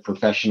enablement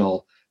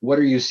professional? What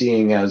are you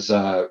seeing as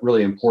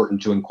really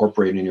important to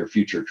incorporate in your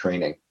future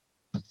training?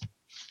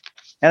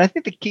 And I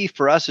think the key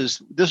for us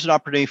is this is an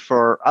opportunity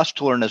for us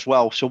to learn as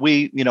well. So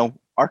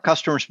our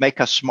customers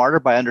make us smarter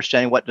by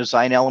understanding what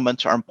design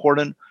elements are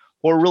important.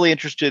 We're really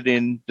interested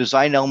in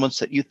design elements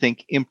that you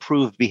think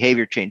improve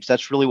behavior change.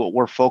 That's really what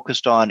we're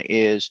focused on,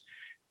 is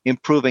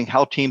improving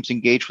how teams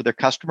engage with their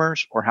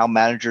customers or how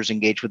managers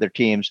engage with their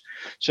teams.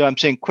 So I'm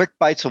saying quick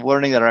bites of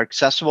learning that are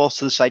accessible.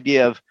 So this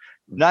idea of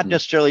not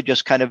necessarily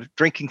just kind of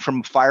drinking from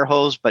a fire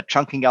hose, but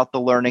chunking out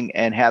the learning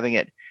and having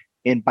it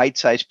in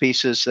bite-sized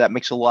pieces. So that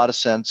makes a lot of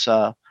sense.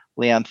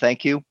 Leon,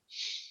 thank you.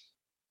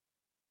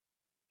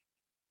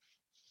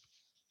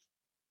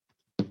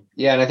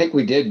 Yeah, and I think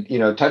we did,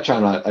 touch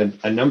on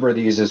a number of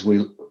these as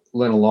we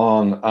went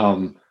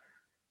along.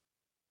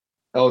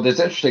 That's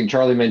interesting.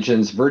 Charlie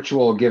mentions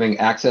virtual giving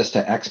access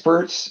to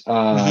experts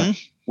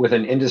with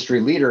an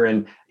industry leader.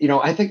 And,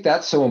 I think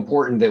that's so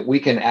important that we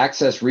can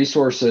access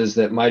resources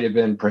that might have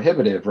been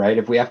prohibitive, right?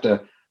 If we have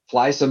to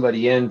fly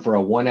somebody in for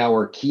a 1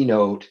 hour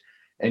keynote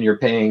and you're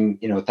paying,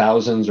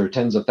 thousands or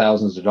tens of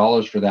thousands of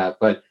dollars for that.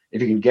 But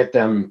if you can get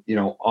them,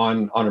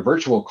 on a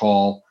virtual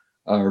call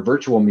or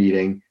virtual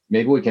meeting,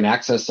 maybe we can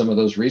access some of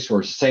those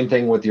resources. Same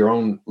thing with your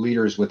own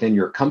leaders within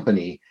your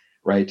company,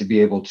 right? To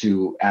be able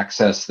to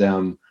access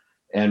them.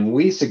 And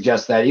we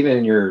suggest that even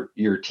in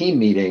your team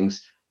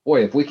meetings,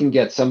 boy, if we can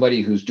get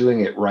somebody who's doing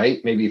it right,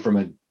 maybe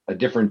from a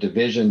different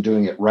division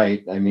doing it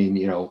right, I mean,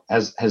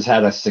 has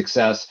had a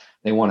success,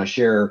 they want to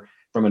share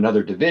from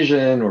another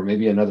division or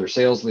maybe another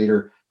sales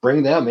leader,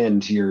 bring them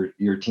into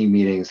your team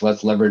meetings.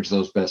 Let's leverage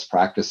those best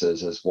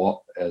practices as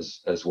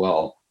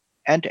well.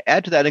 And to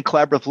add to that, in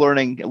collaborative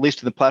learning, at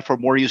least in the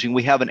platform we're using,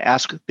 we have an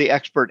Ask the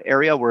Expert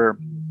area where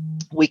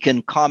we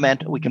can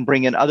comment, we can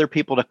bring in other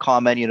people to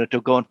comment,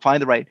 to go and find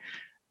the right.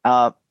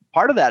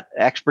 Part of that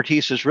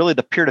expertise is really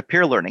the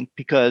peer-to-peer learning,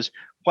 because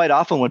quite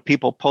often when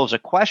people pose a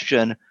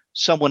question,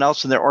 someone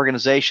else in their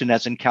organization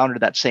has encountered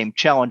that same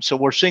challenge. So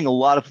we're seeing a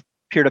lot of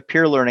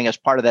peer-to-peer learning as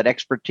part of that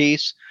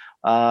expertise,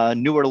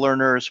 newer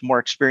learners, more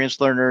experienced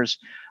learners.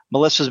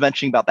 Melissa's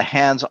mentioning about the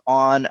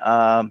hands-on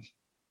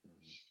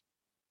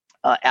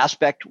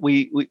aspect.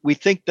 We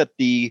think that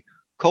the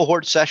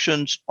cohort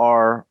sessions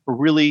are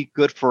really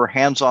good for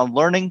hands-on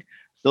learning.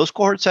 Those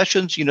cohort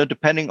sessions,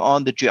 depending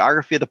on the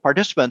geography of the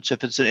participants,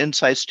 if it's an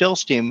inside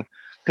sales team,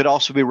 could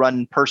also be run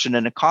in person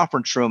in a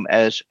conference room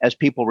as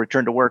people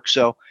return to work.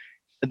 So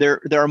there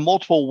are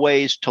multiple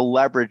ways to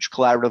leverage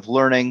collaborative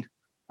learning.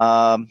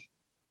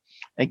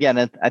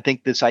 Again, I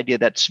think this idea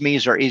that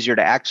SMEs are easier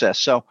to access.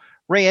 So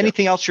Ray,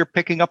 anything else you're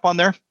picking up on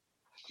there?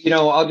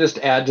 I'll just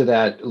add to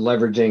that,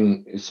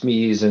 leveraging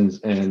SMEs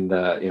and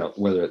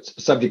whether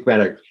it's subject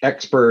matter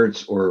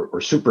experts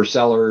or super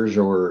sellers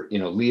or,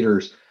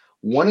 leaders.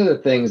 One of the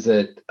things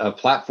that a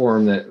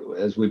platform that,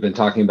 as we've been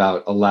talking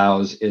about,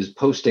 allows is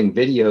posting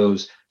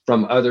videos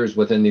from others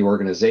within the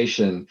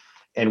organization.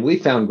 And we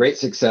found great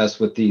success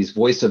with these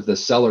voice of the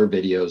seller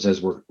videos,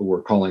 as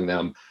we're calling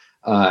them.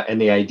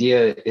 And the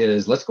idea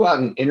is, let's go out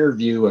and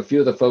interview a few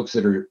of the folks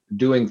that are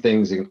doing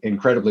things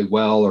incredibly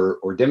well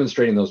or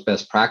demonstrating those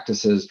best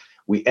practices.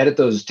 We edit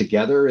those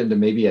together into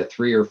maybe a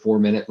 3 or 4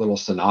 minute little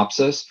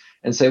synopsis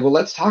and say, well,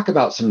 let's talk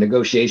about some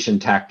negotiation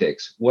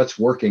tactics. What's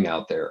working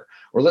out there?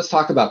 Or let's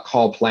talk about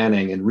call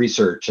planning and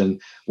research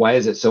and why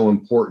is it so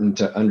important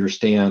to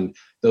understand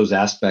those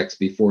aspects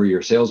before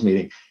your sales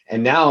meeting.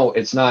 And now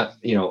it's not,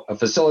 a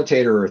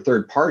facilitator or a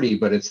third party,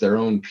 but it's their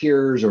own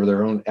peers or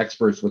their own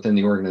experts within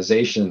the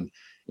organization,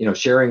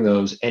 sharing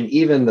those, and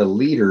even the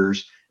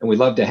leaders. And we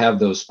love to have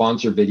those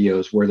sponsor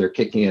videos where they're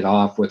kicking it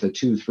off with a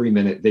 2-3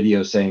 minute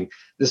video saying,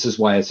 this is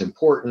why it's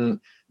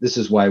important. This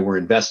is why we're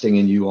investing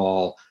in you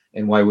all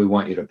and why we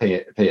want you to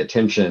pay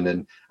attention.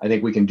 And I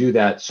think we can do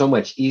that so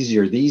much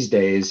easier these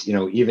days,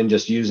 even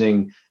just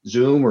using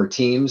Zoom or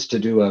Teams to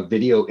do a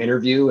video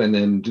interview and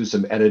then do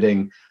some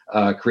editing,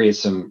 create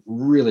some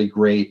really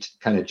great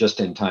kind of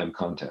just-in-time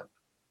content.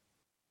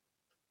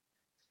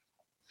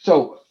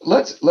 So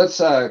let's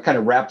kind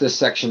of wrap this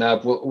section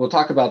up. We'll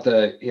talk about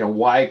the,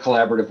 why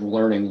collaborative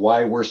learning,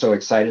 why we're so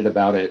excited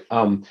about it.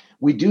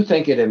 We do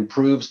think it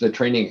improves the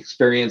training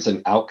experience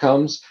and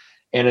outcomes.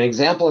 And an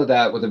example of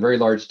that with a very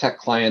large tech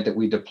client that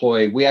we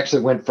deployed, we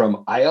actually went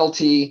from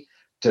ILT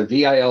to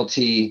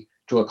VILT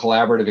to a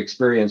collaborative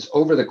experience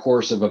over the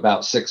course of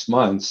about 6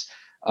 months,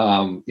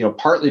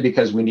 partly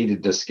because we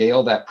needed to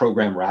scale that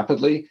program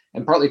rapidly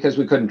and partly because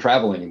we couldn't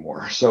travel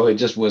anymore. So it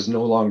just was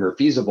no longer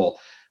feasible.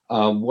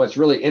 What's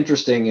really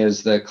interesting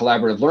is the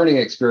collaborative learning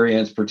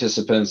experience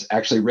participants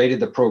actually rated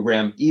the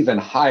program even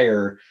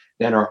higher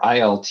than our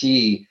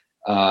ILT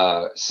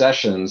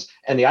sessions,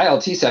 and the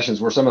ILT sessions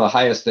were some of the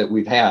highest that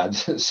we've had.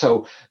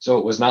 So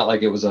it was not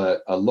like it was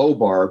a low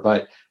bar,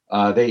 but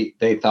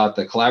they thought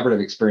the collaborative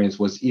experience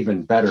was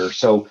even better.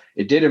 So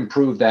it did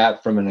improve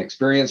that from an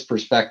experience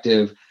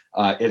perspective.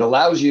 It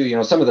allows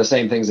you, some of the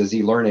same things as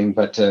e-learning,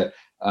 but to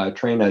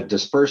train a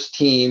dispersed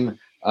team,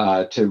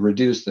 to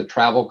reduce the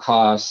travel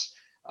costs,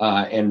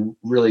 and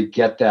really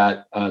get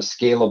that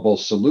scalable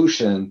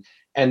solution.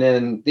 And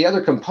then the other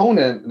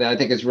component that I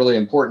think is really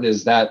important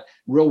is that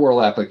real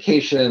world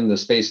application, the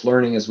space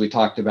learning, as we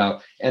talked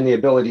about, and the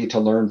ability to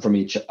learn from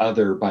each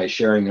other by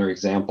sharing their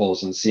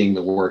examples and seeing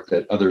the work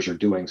that others are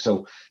doing.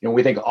 So,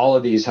 we think all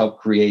of these help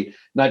create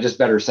not just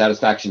better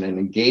satisfaction and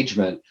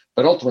engagement,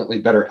 but ultimately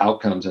better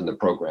outcomes in the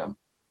program.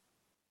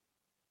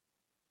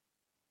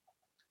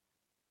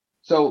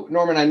 So,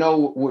 Norman, I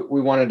know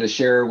we wanted to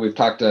share, we've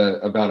talked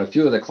about a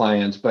few of the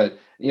clients, but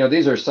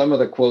these are some of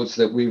the quotes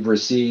that we've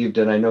received,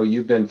 and I know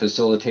you've been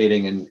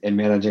facilitating and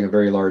managing a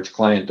very large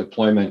client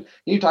deployment.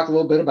 Can you talk a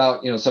little bit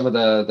about some of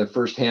the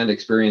firsthand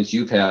experience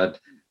you've had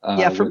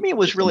For me, it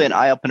was really an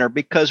eye opener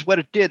because what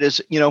it did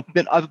is,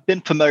 I've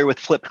been familiar with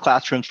flipped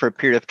classrooms for a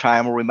period of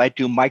time where we might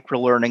do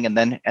micro learning and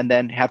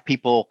then have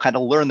people kind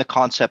of learn the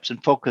concepts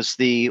and focus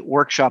the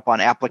workshop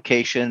on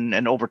application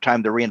and over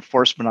time the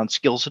reinforcement on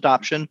skills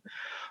adoption.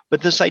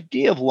 But this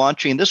idea of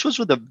launching, this was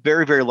with a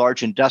very, very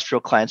large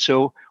industrial client.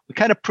 So we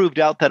kind of proved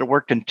out that it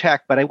worked in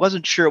tech, but I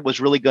wasn't sure it was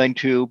really going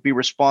to be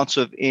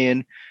responsive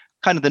in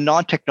kind of the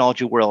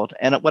non-technology world.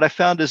 And what I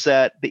found is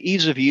that the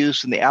ease of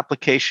use and the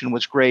application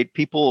was great.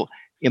 People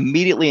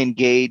immediately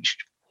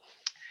engaged.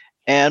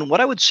 And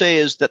what I would say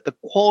is that the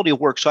quality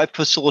of work, so I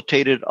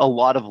facilitated a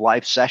lot of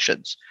live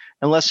sessions.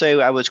 And let's say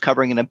I was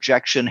covering an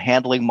objection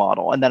handling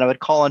model, and then I would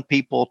call on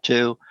people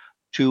to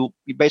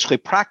basically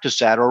practice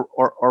that or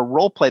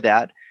role play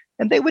that.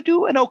 And they would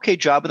do an okay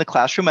job in the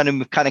classroom. And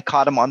we've kind of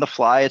caught them on the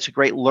fly. It's a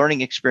great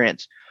learning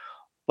experience.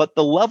 But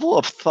the level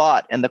of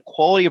thought and the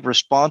quality of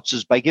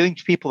responses by giving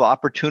people the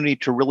opportunity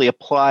to really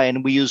apply,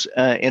 and we use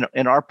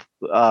in our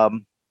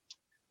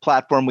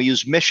platform, we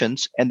use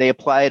missions, and they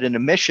apply it in a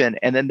mission,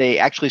 and then they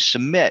actually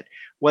submit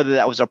whether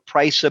that was a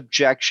price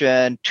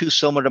objection, too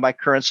similar to my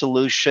current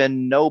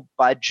solution, no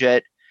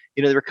budget.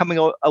 They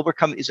were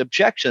overcoming these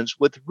objections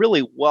with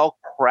really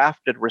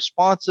well-crafted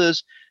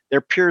responses.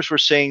 Their peers were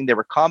saying they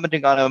were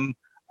commenting on them.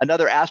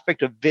 Another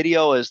aspect of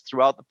video is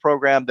throughout the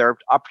program, there are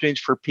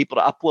opportunities for people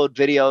to upload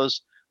videos.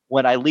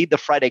 When I lead the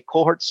Friday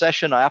cohort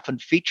session, I often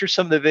feature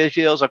some of the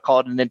videos. I call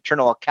it an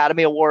Internal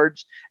Academy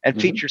Awards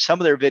and feature some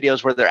of their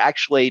videos where they're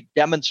actually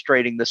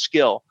demonstrating the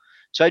skill.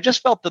 So I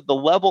just felt that the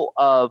level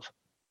of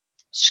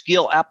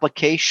skill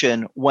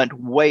application went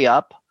way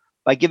up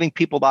by giving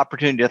people the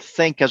opportunity to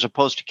think as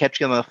opposed to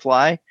catching them on the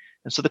fly.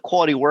 And so the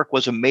quality of work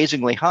was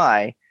amazingly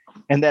high.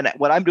 And then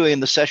what I'm doing in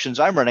the sessions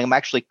I'm running, I'm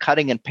actually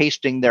cutting and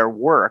pasting their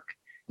work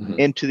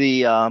into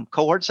the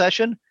cohort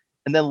session,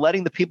 and then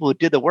letting the people who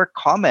did the work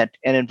comment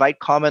and invite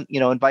comments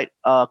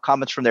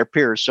from their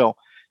peers. So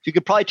you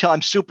could probably tell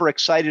I'm super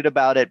excited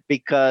about it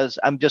because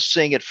I'm just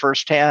seeing it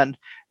firsthand.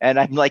 And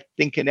I'm like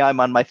thinking I'm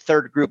on my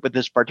third group with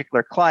this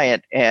particular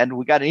client. And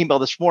we got an email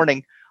this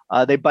morning.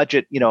 They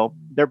budget,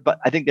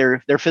 I think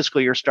their fiscal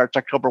year starts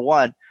October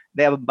 1.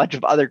 They have a bunch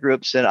of other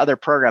groups and other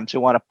programs who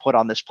want to put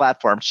on this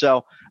platform.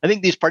 So I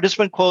think these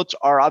participant quotes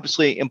are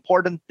obviously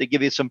important. They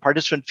give you some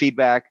participant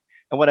feedback.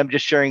 And what I'm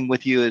just sharing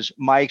with you is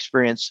my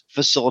experience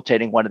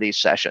facilitating one of these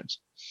sessions.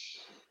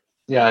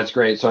 Yeah, that's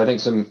great. So I think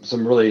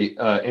some really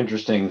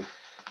interesting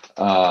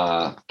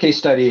case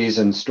studies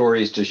and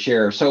stories to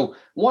share. So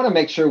want to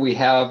make sure we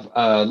have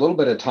a little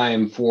bit of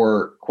time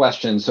for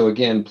questions. So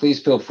again,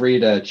 please feel free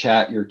to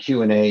chat your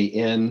Q&A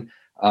in.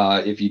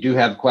 If you do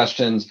have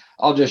questions,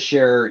 I'll just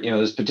share,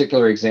 this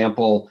particular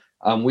example.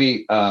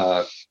 We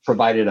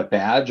provided a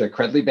badge, a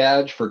Credly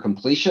badge for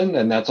completion.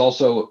 And that's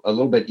also a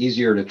little bit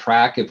easier to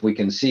track if we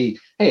can see,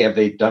 hey, have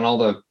they done all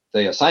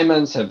the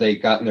assignments? Have they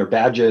gotten their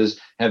badges?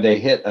 Have they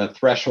hit a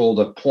threshold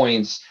of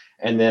points?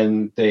 And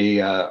then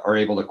they are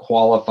able to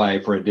qualify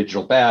for a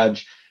digital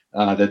badge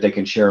that they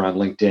can share on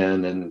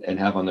LinkedIn and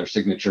have on their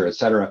signature, et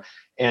cetera.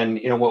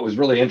 And what was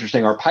really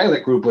interesting, our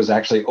pilot group was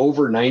actually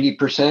over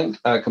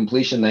 90%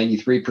 completion,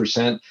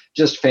 93%,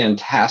 just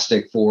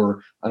fantastic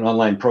for an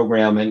online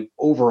program. And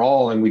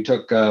overall, and we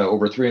took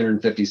over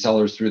 350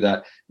 sellers through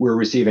that, we're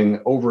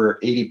receiving over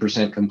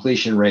 80%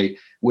 completion rate,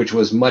 which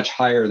was much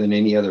higher than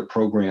any other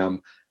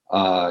program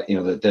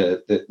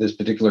that this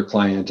particular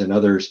client and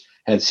others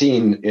had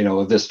seen,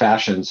 of this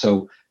fashion.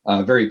 So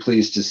very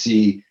pleased to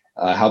see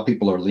how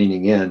people are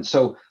leaning in.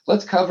 So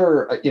let's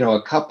cover,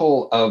 a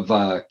couple of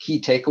key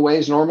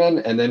takeaways, Norman,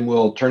 and then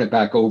we'll turn it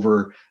back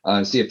over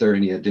and see if there are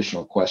any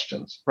additional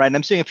questions. Right. And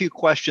I'm seeing a few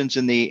questions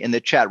in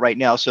the chat right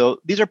now. So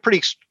these are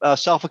pretty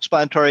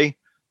self-explanatory,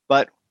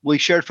 but we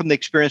shared from the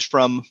experience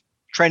from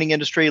training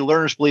industry.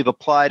 Learners believe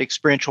applied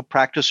experiential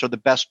practice are the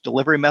best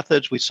delivery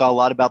methods. We saw a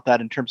lot about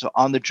that in terms of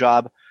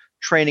on-the-job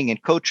training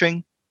and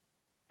coaching.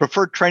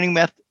 Preferred training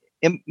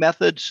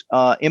methods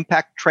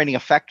impact training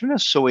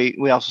effectiveness. So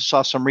we also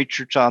saw some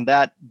research on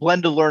that.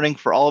 Blended learning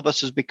for all of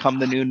us has become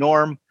the new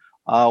norm.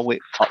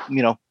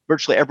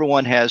 Virtually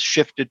everyone has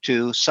shifted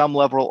to some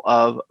level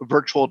of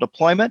virtual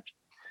deployment.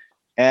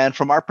 And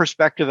from our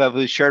perspective, as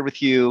we shared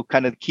with you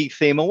kind of the key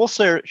theme, and we'll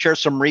share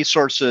some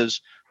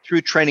resources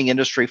through training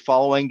industry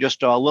following,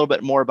 just a little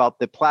bit more about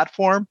the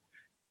platform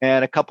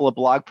and a couple of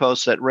blog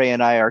posts that Ray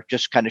and I are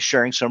just kind of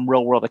sharing some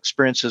real world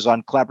experiences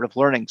on collaborative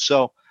learning.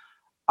 So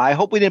I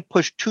hope we didn't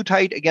push too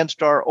tight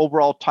against our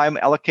overall time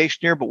allocation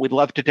here, but we'd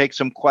love to take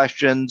some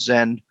questions.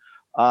 And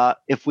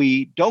if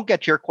we don't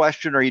get to your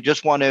question or you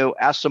just want to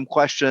ask some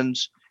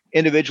questions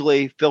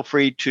individually, feel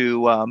free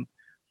to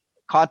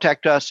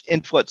contact us,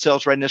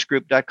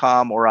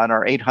 info@salesreadinessgroup.com or on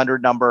our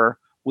 800 number.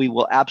 We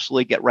will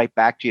absolutely get right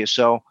back to you.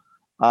 So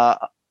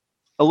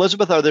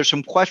Elizabeth, are there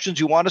some questions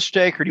you want us to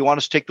take, or do you want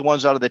us to take the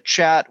ones out of the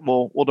chat?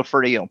 We'll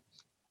defer to you.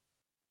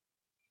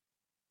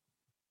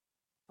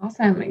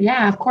 Awesome.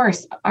 Yeah, of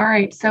course. All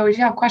right. So we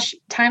do have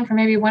time for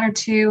maybe one or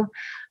two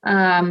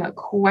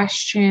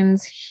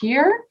questions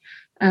here.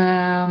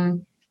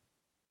 And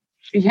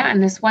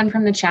this one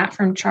from the chat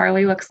from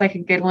Charlie looks like a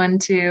good one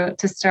to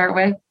start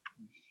with.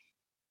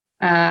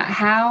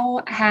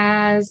 How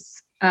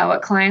has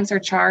what clients are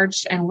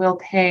charged and will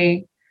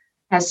pay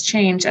has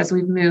changed as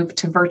we've moved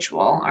to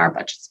virtual? Our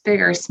budget's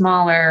bigger,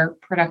 smaller,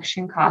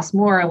 production costs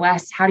more or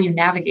less. How do you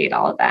navigate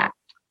all of that?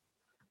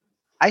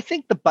 I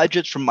think the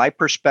budgets from my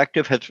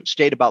perspective have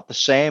stayed about the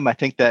same. I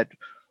think that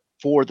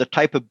for the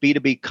type of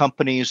B2B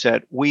companies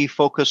that we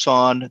focus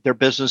on, their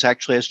business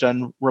actually has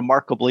done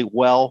remarkably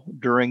well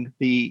during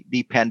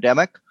the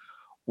pandemic.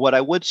 What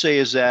I would say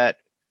is that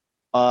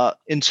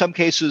in some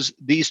cases,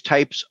 these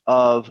types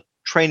of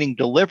training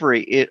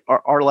delivery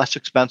are less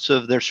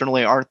expensive. There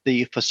certainly aren't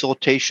the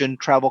facilitation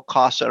travel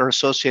costs that are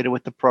associated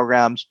with the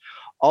programs.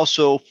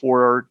 Also,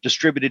 for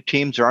distributed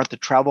teams, there aren't the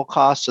travel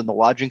costs and the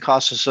lodging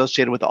costs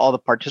associated with all the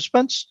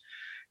participants.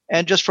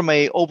 And just from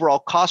an overall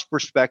cost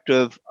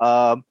perspective,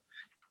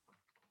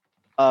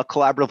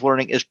 collaborative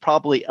learning is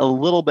probably a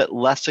little bit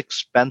less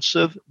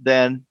expensive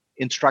than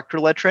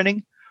instructor-led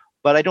training,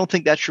 but I don't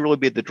think that should really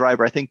be the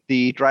driver. I think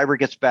the driver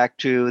gets back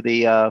to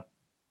the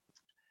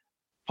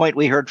point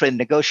we heard from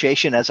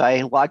negotiation as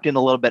I logged in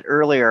a little bit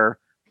earlier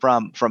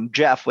from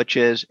Jeff, which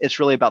is it's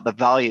really about the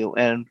value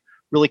and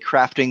really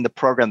crafting the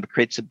program that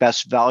creates the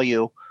best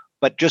value.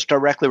 But just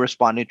directly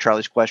responding to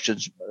Charlie's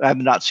questions, I have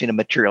not seen a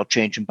material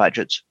change in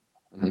budgets.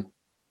 Mm-hmm.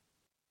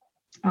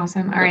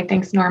 Awesome. All right.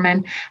 Thanks,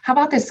 Norman. How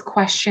about this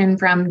question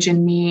from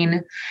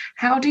Janine?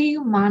 How do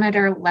you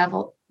monitor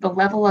the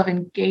level of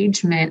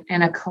engagement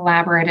in a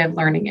collaborative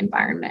learning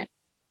environment?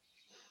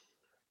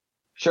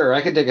 Sure,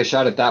 I could take a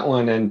shot at that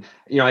one. And,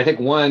 I think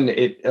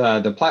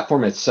the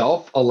platform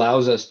itself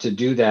allows us to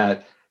do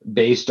that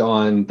based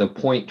on the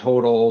point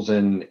totals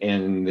and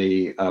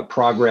the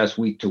progress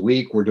week to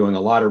week. We're doing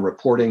a lot of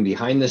reporting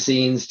behind the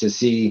scenes to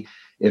see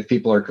if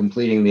people are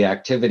completing the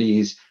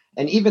activities.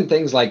 And even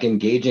things like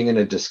engaging in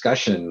a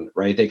discussion,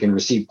 right? They can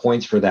receive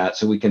points for that.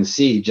 So we can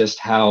see just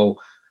how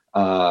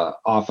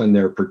often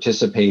they're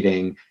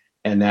participating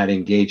and that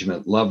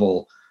engagement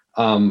level.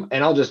 And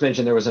I'll just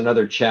mention there was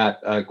another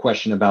chat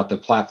question about the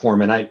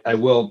platform. And I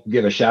will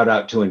give a shout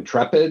out to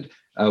Intrepid.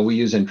 We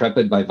use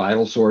Intrepid by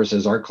VitalSource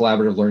as our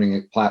collaborative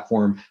learning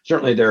platform.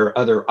 Certainly there are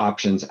other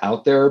options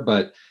out there,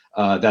 but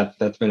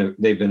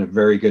they've been a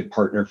very good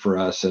partner for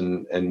us,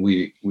 and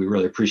we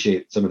really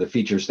appreciate some of the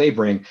features they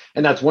bring.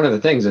 And that's one of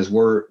the things is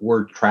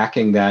we're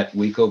tracking that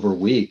week over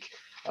week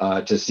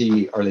to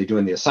see, are they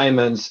doing the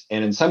assignments,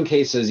 and in some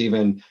cases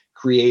even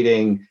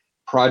creating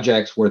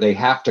projects where they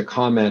have to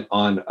comment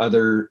on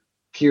other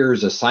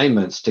peers'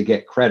 assignments to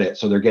get credit,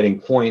 so they're getting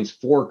points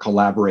for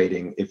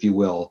collaborating, if you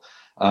will.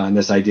 And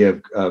this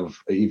idea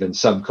of even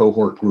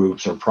sub-cohort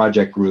groups or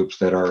project groups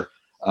that are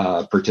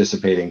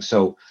participating.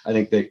 So I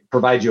think they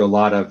provide you a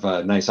lot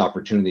of nice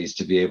opportunities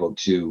to be able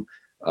to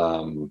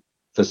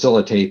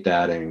facilitate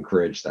that and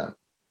encourage that.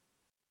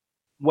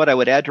 What I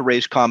would add to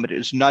Ray's comment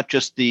is not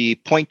just the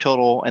point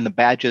total and the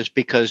badges,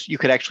 because you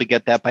could actually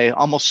get that by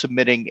almost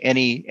submitting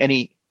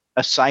any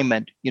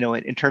assignment,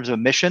 in terms of a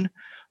mission,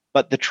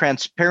 but the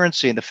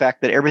transparency and the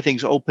fact that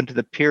everything's open to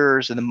the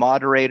peers and the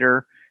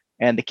moderator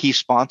and the key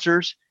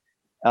sponsors,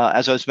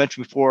 as I was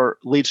mentioned before,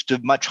 leads to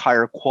much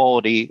higher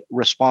quality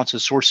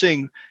responses. So we're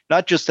seeing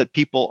not just that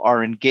people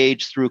are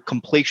engaged through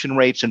completion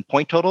rates and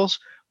point totals,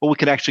 but we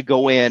can actually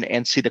go in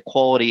and see the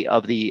quality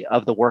of the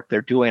work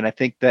they're doing. I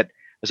think that,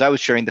 as I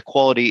was sharing, the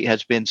quality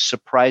has been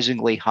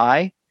surprisingly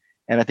high,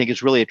 and I think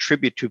it's really a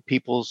tribute to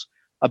people's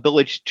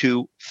ability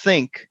to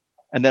think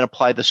and then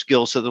apply the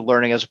skills that they're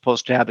learning, as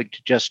opposed to having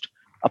to just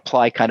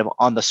apply kind of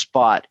on the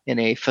spot in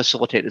a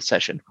facilitated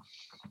session.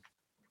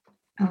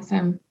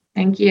 Awesome.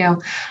 Thank you.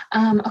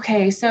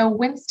 Okay, so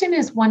Winston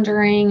is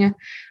wondering,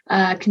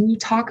 can you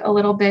talk a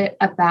little bit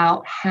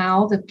about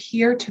how the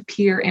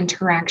peer-to-peer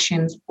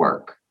interactions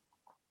work?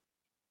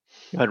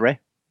 Go ahead, Ray.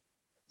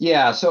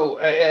 Yeah, so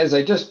as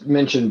I just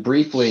mentioned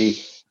briefly,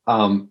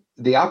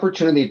 the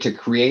opportunity to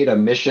create a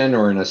mission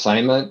or an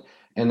assignment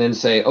and then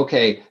say,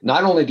 okay,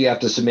 not only do you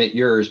have to submit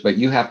yours, but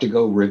you have to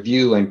go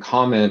review and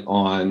comment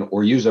on,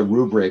 or use a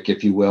rubric,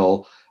 if you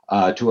will,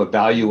 to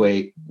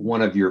evaluate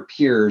one of your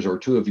peers or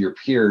two of your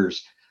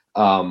peers.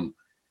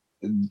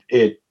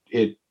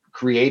 It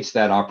creates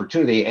that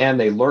opportunity, and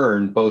they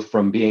learn both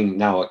from being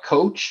now a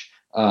coach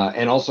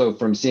and also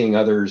from seeing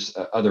other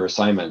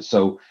assignments.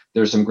 So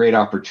there's some great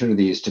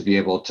opportunities to be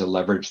able to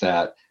leverage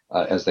that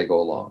as they go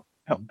along.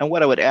 And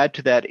what I would add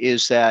to that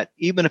is that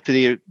even if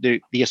the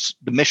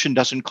mission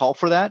doesn't call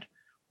for that,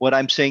 what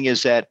I'm saying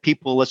is that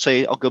people, let's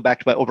say, I'll go back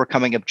to my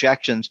overcoming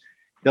objections.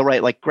 They'll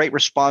write like, great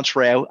response,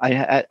 Ray.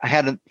 I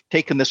hadn't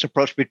taken this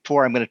approach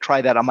before. I'm going to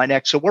try that on my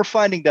next. So we're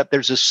finding that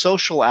there's a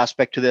social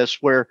aspect to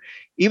this where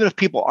even if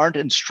people aren't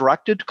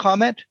instructed to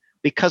comment,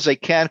 because they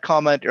can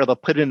comment, or they'll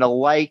put in a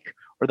like,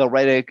 or they'll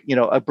write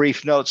a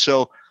brief note.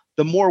 So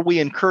the more we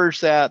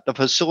encourage that, the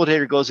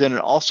facilitator goes in and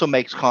also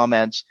makes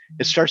comments,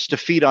 it starts to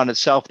feed on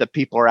itself that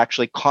people are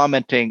actually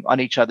commenting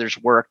on each other's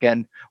work.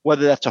 And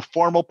whether that's a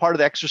formal part of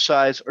the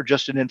exercise or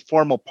just an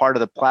informal part of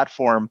the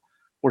platform,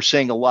 we're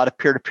seeing a lot of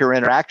peer-to-peer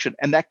interaction.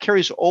 And that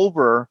carries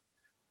over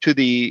to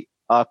the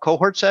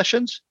cohort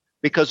sessions,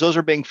 because those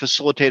are being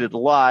facilitated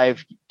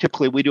live.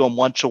 Typically, we do them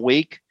once a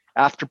week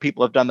after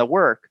people have done the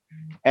work.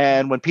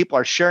 And when people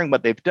are sharing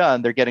what they've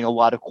done, they're getting a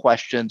lot of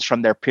questions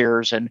from their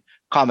peers and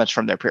comments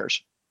from their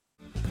peers.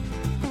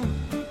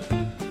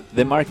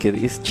 The market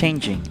is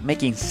changing,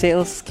 making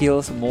sales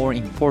skills more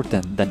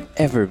important than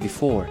ever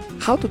before.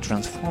 How to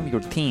transform your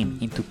team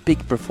into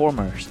peak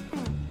performers?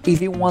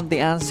 If you want the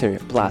answer,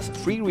 plus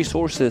free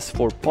resources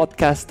for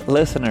podcast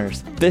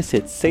listeners,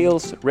 visit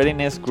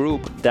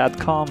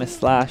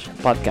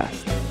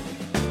salesreadinessgroup.com/podcast.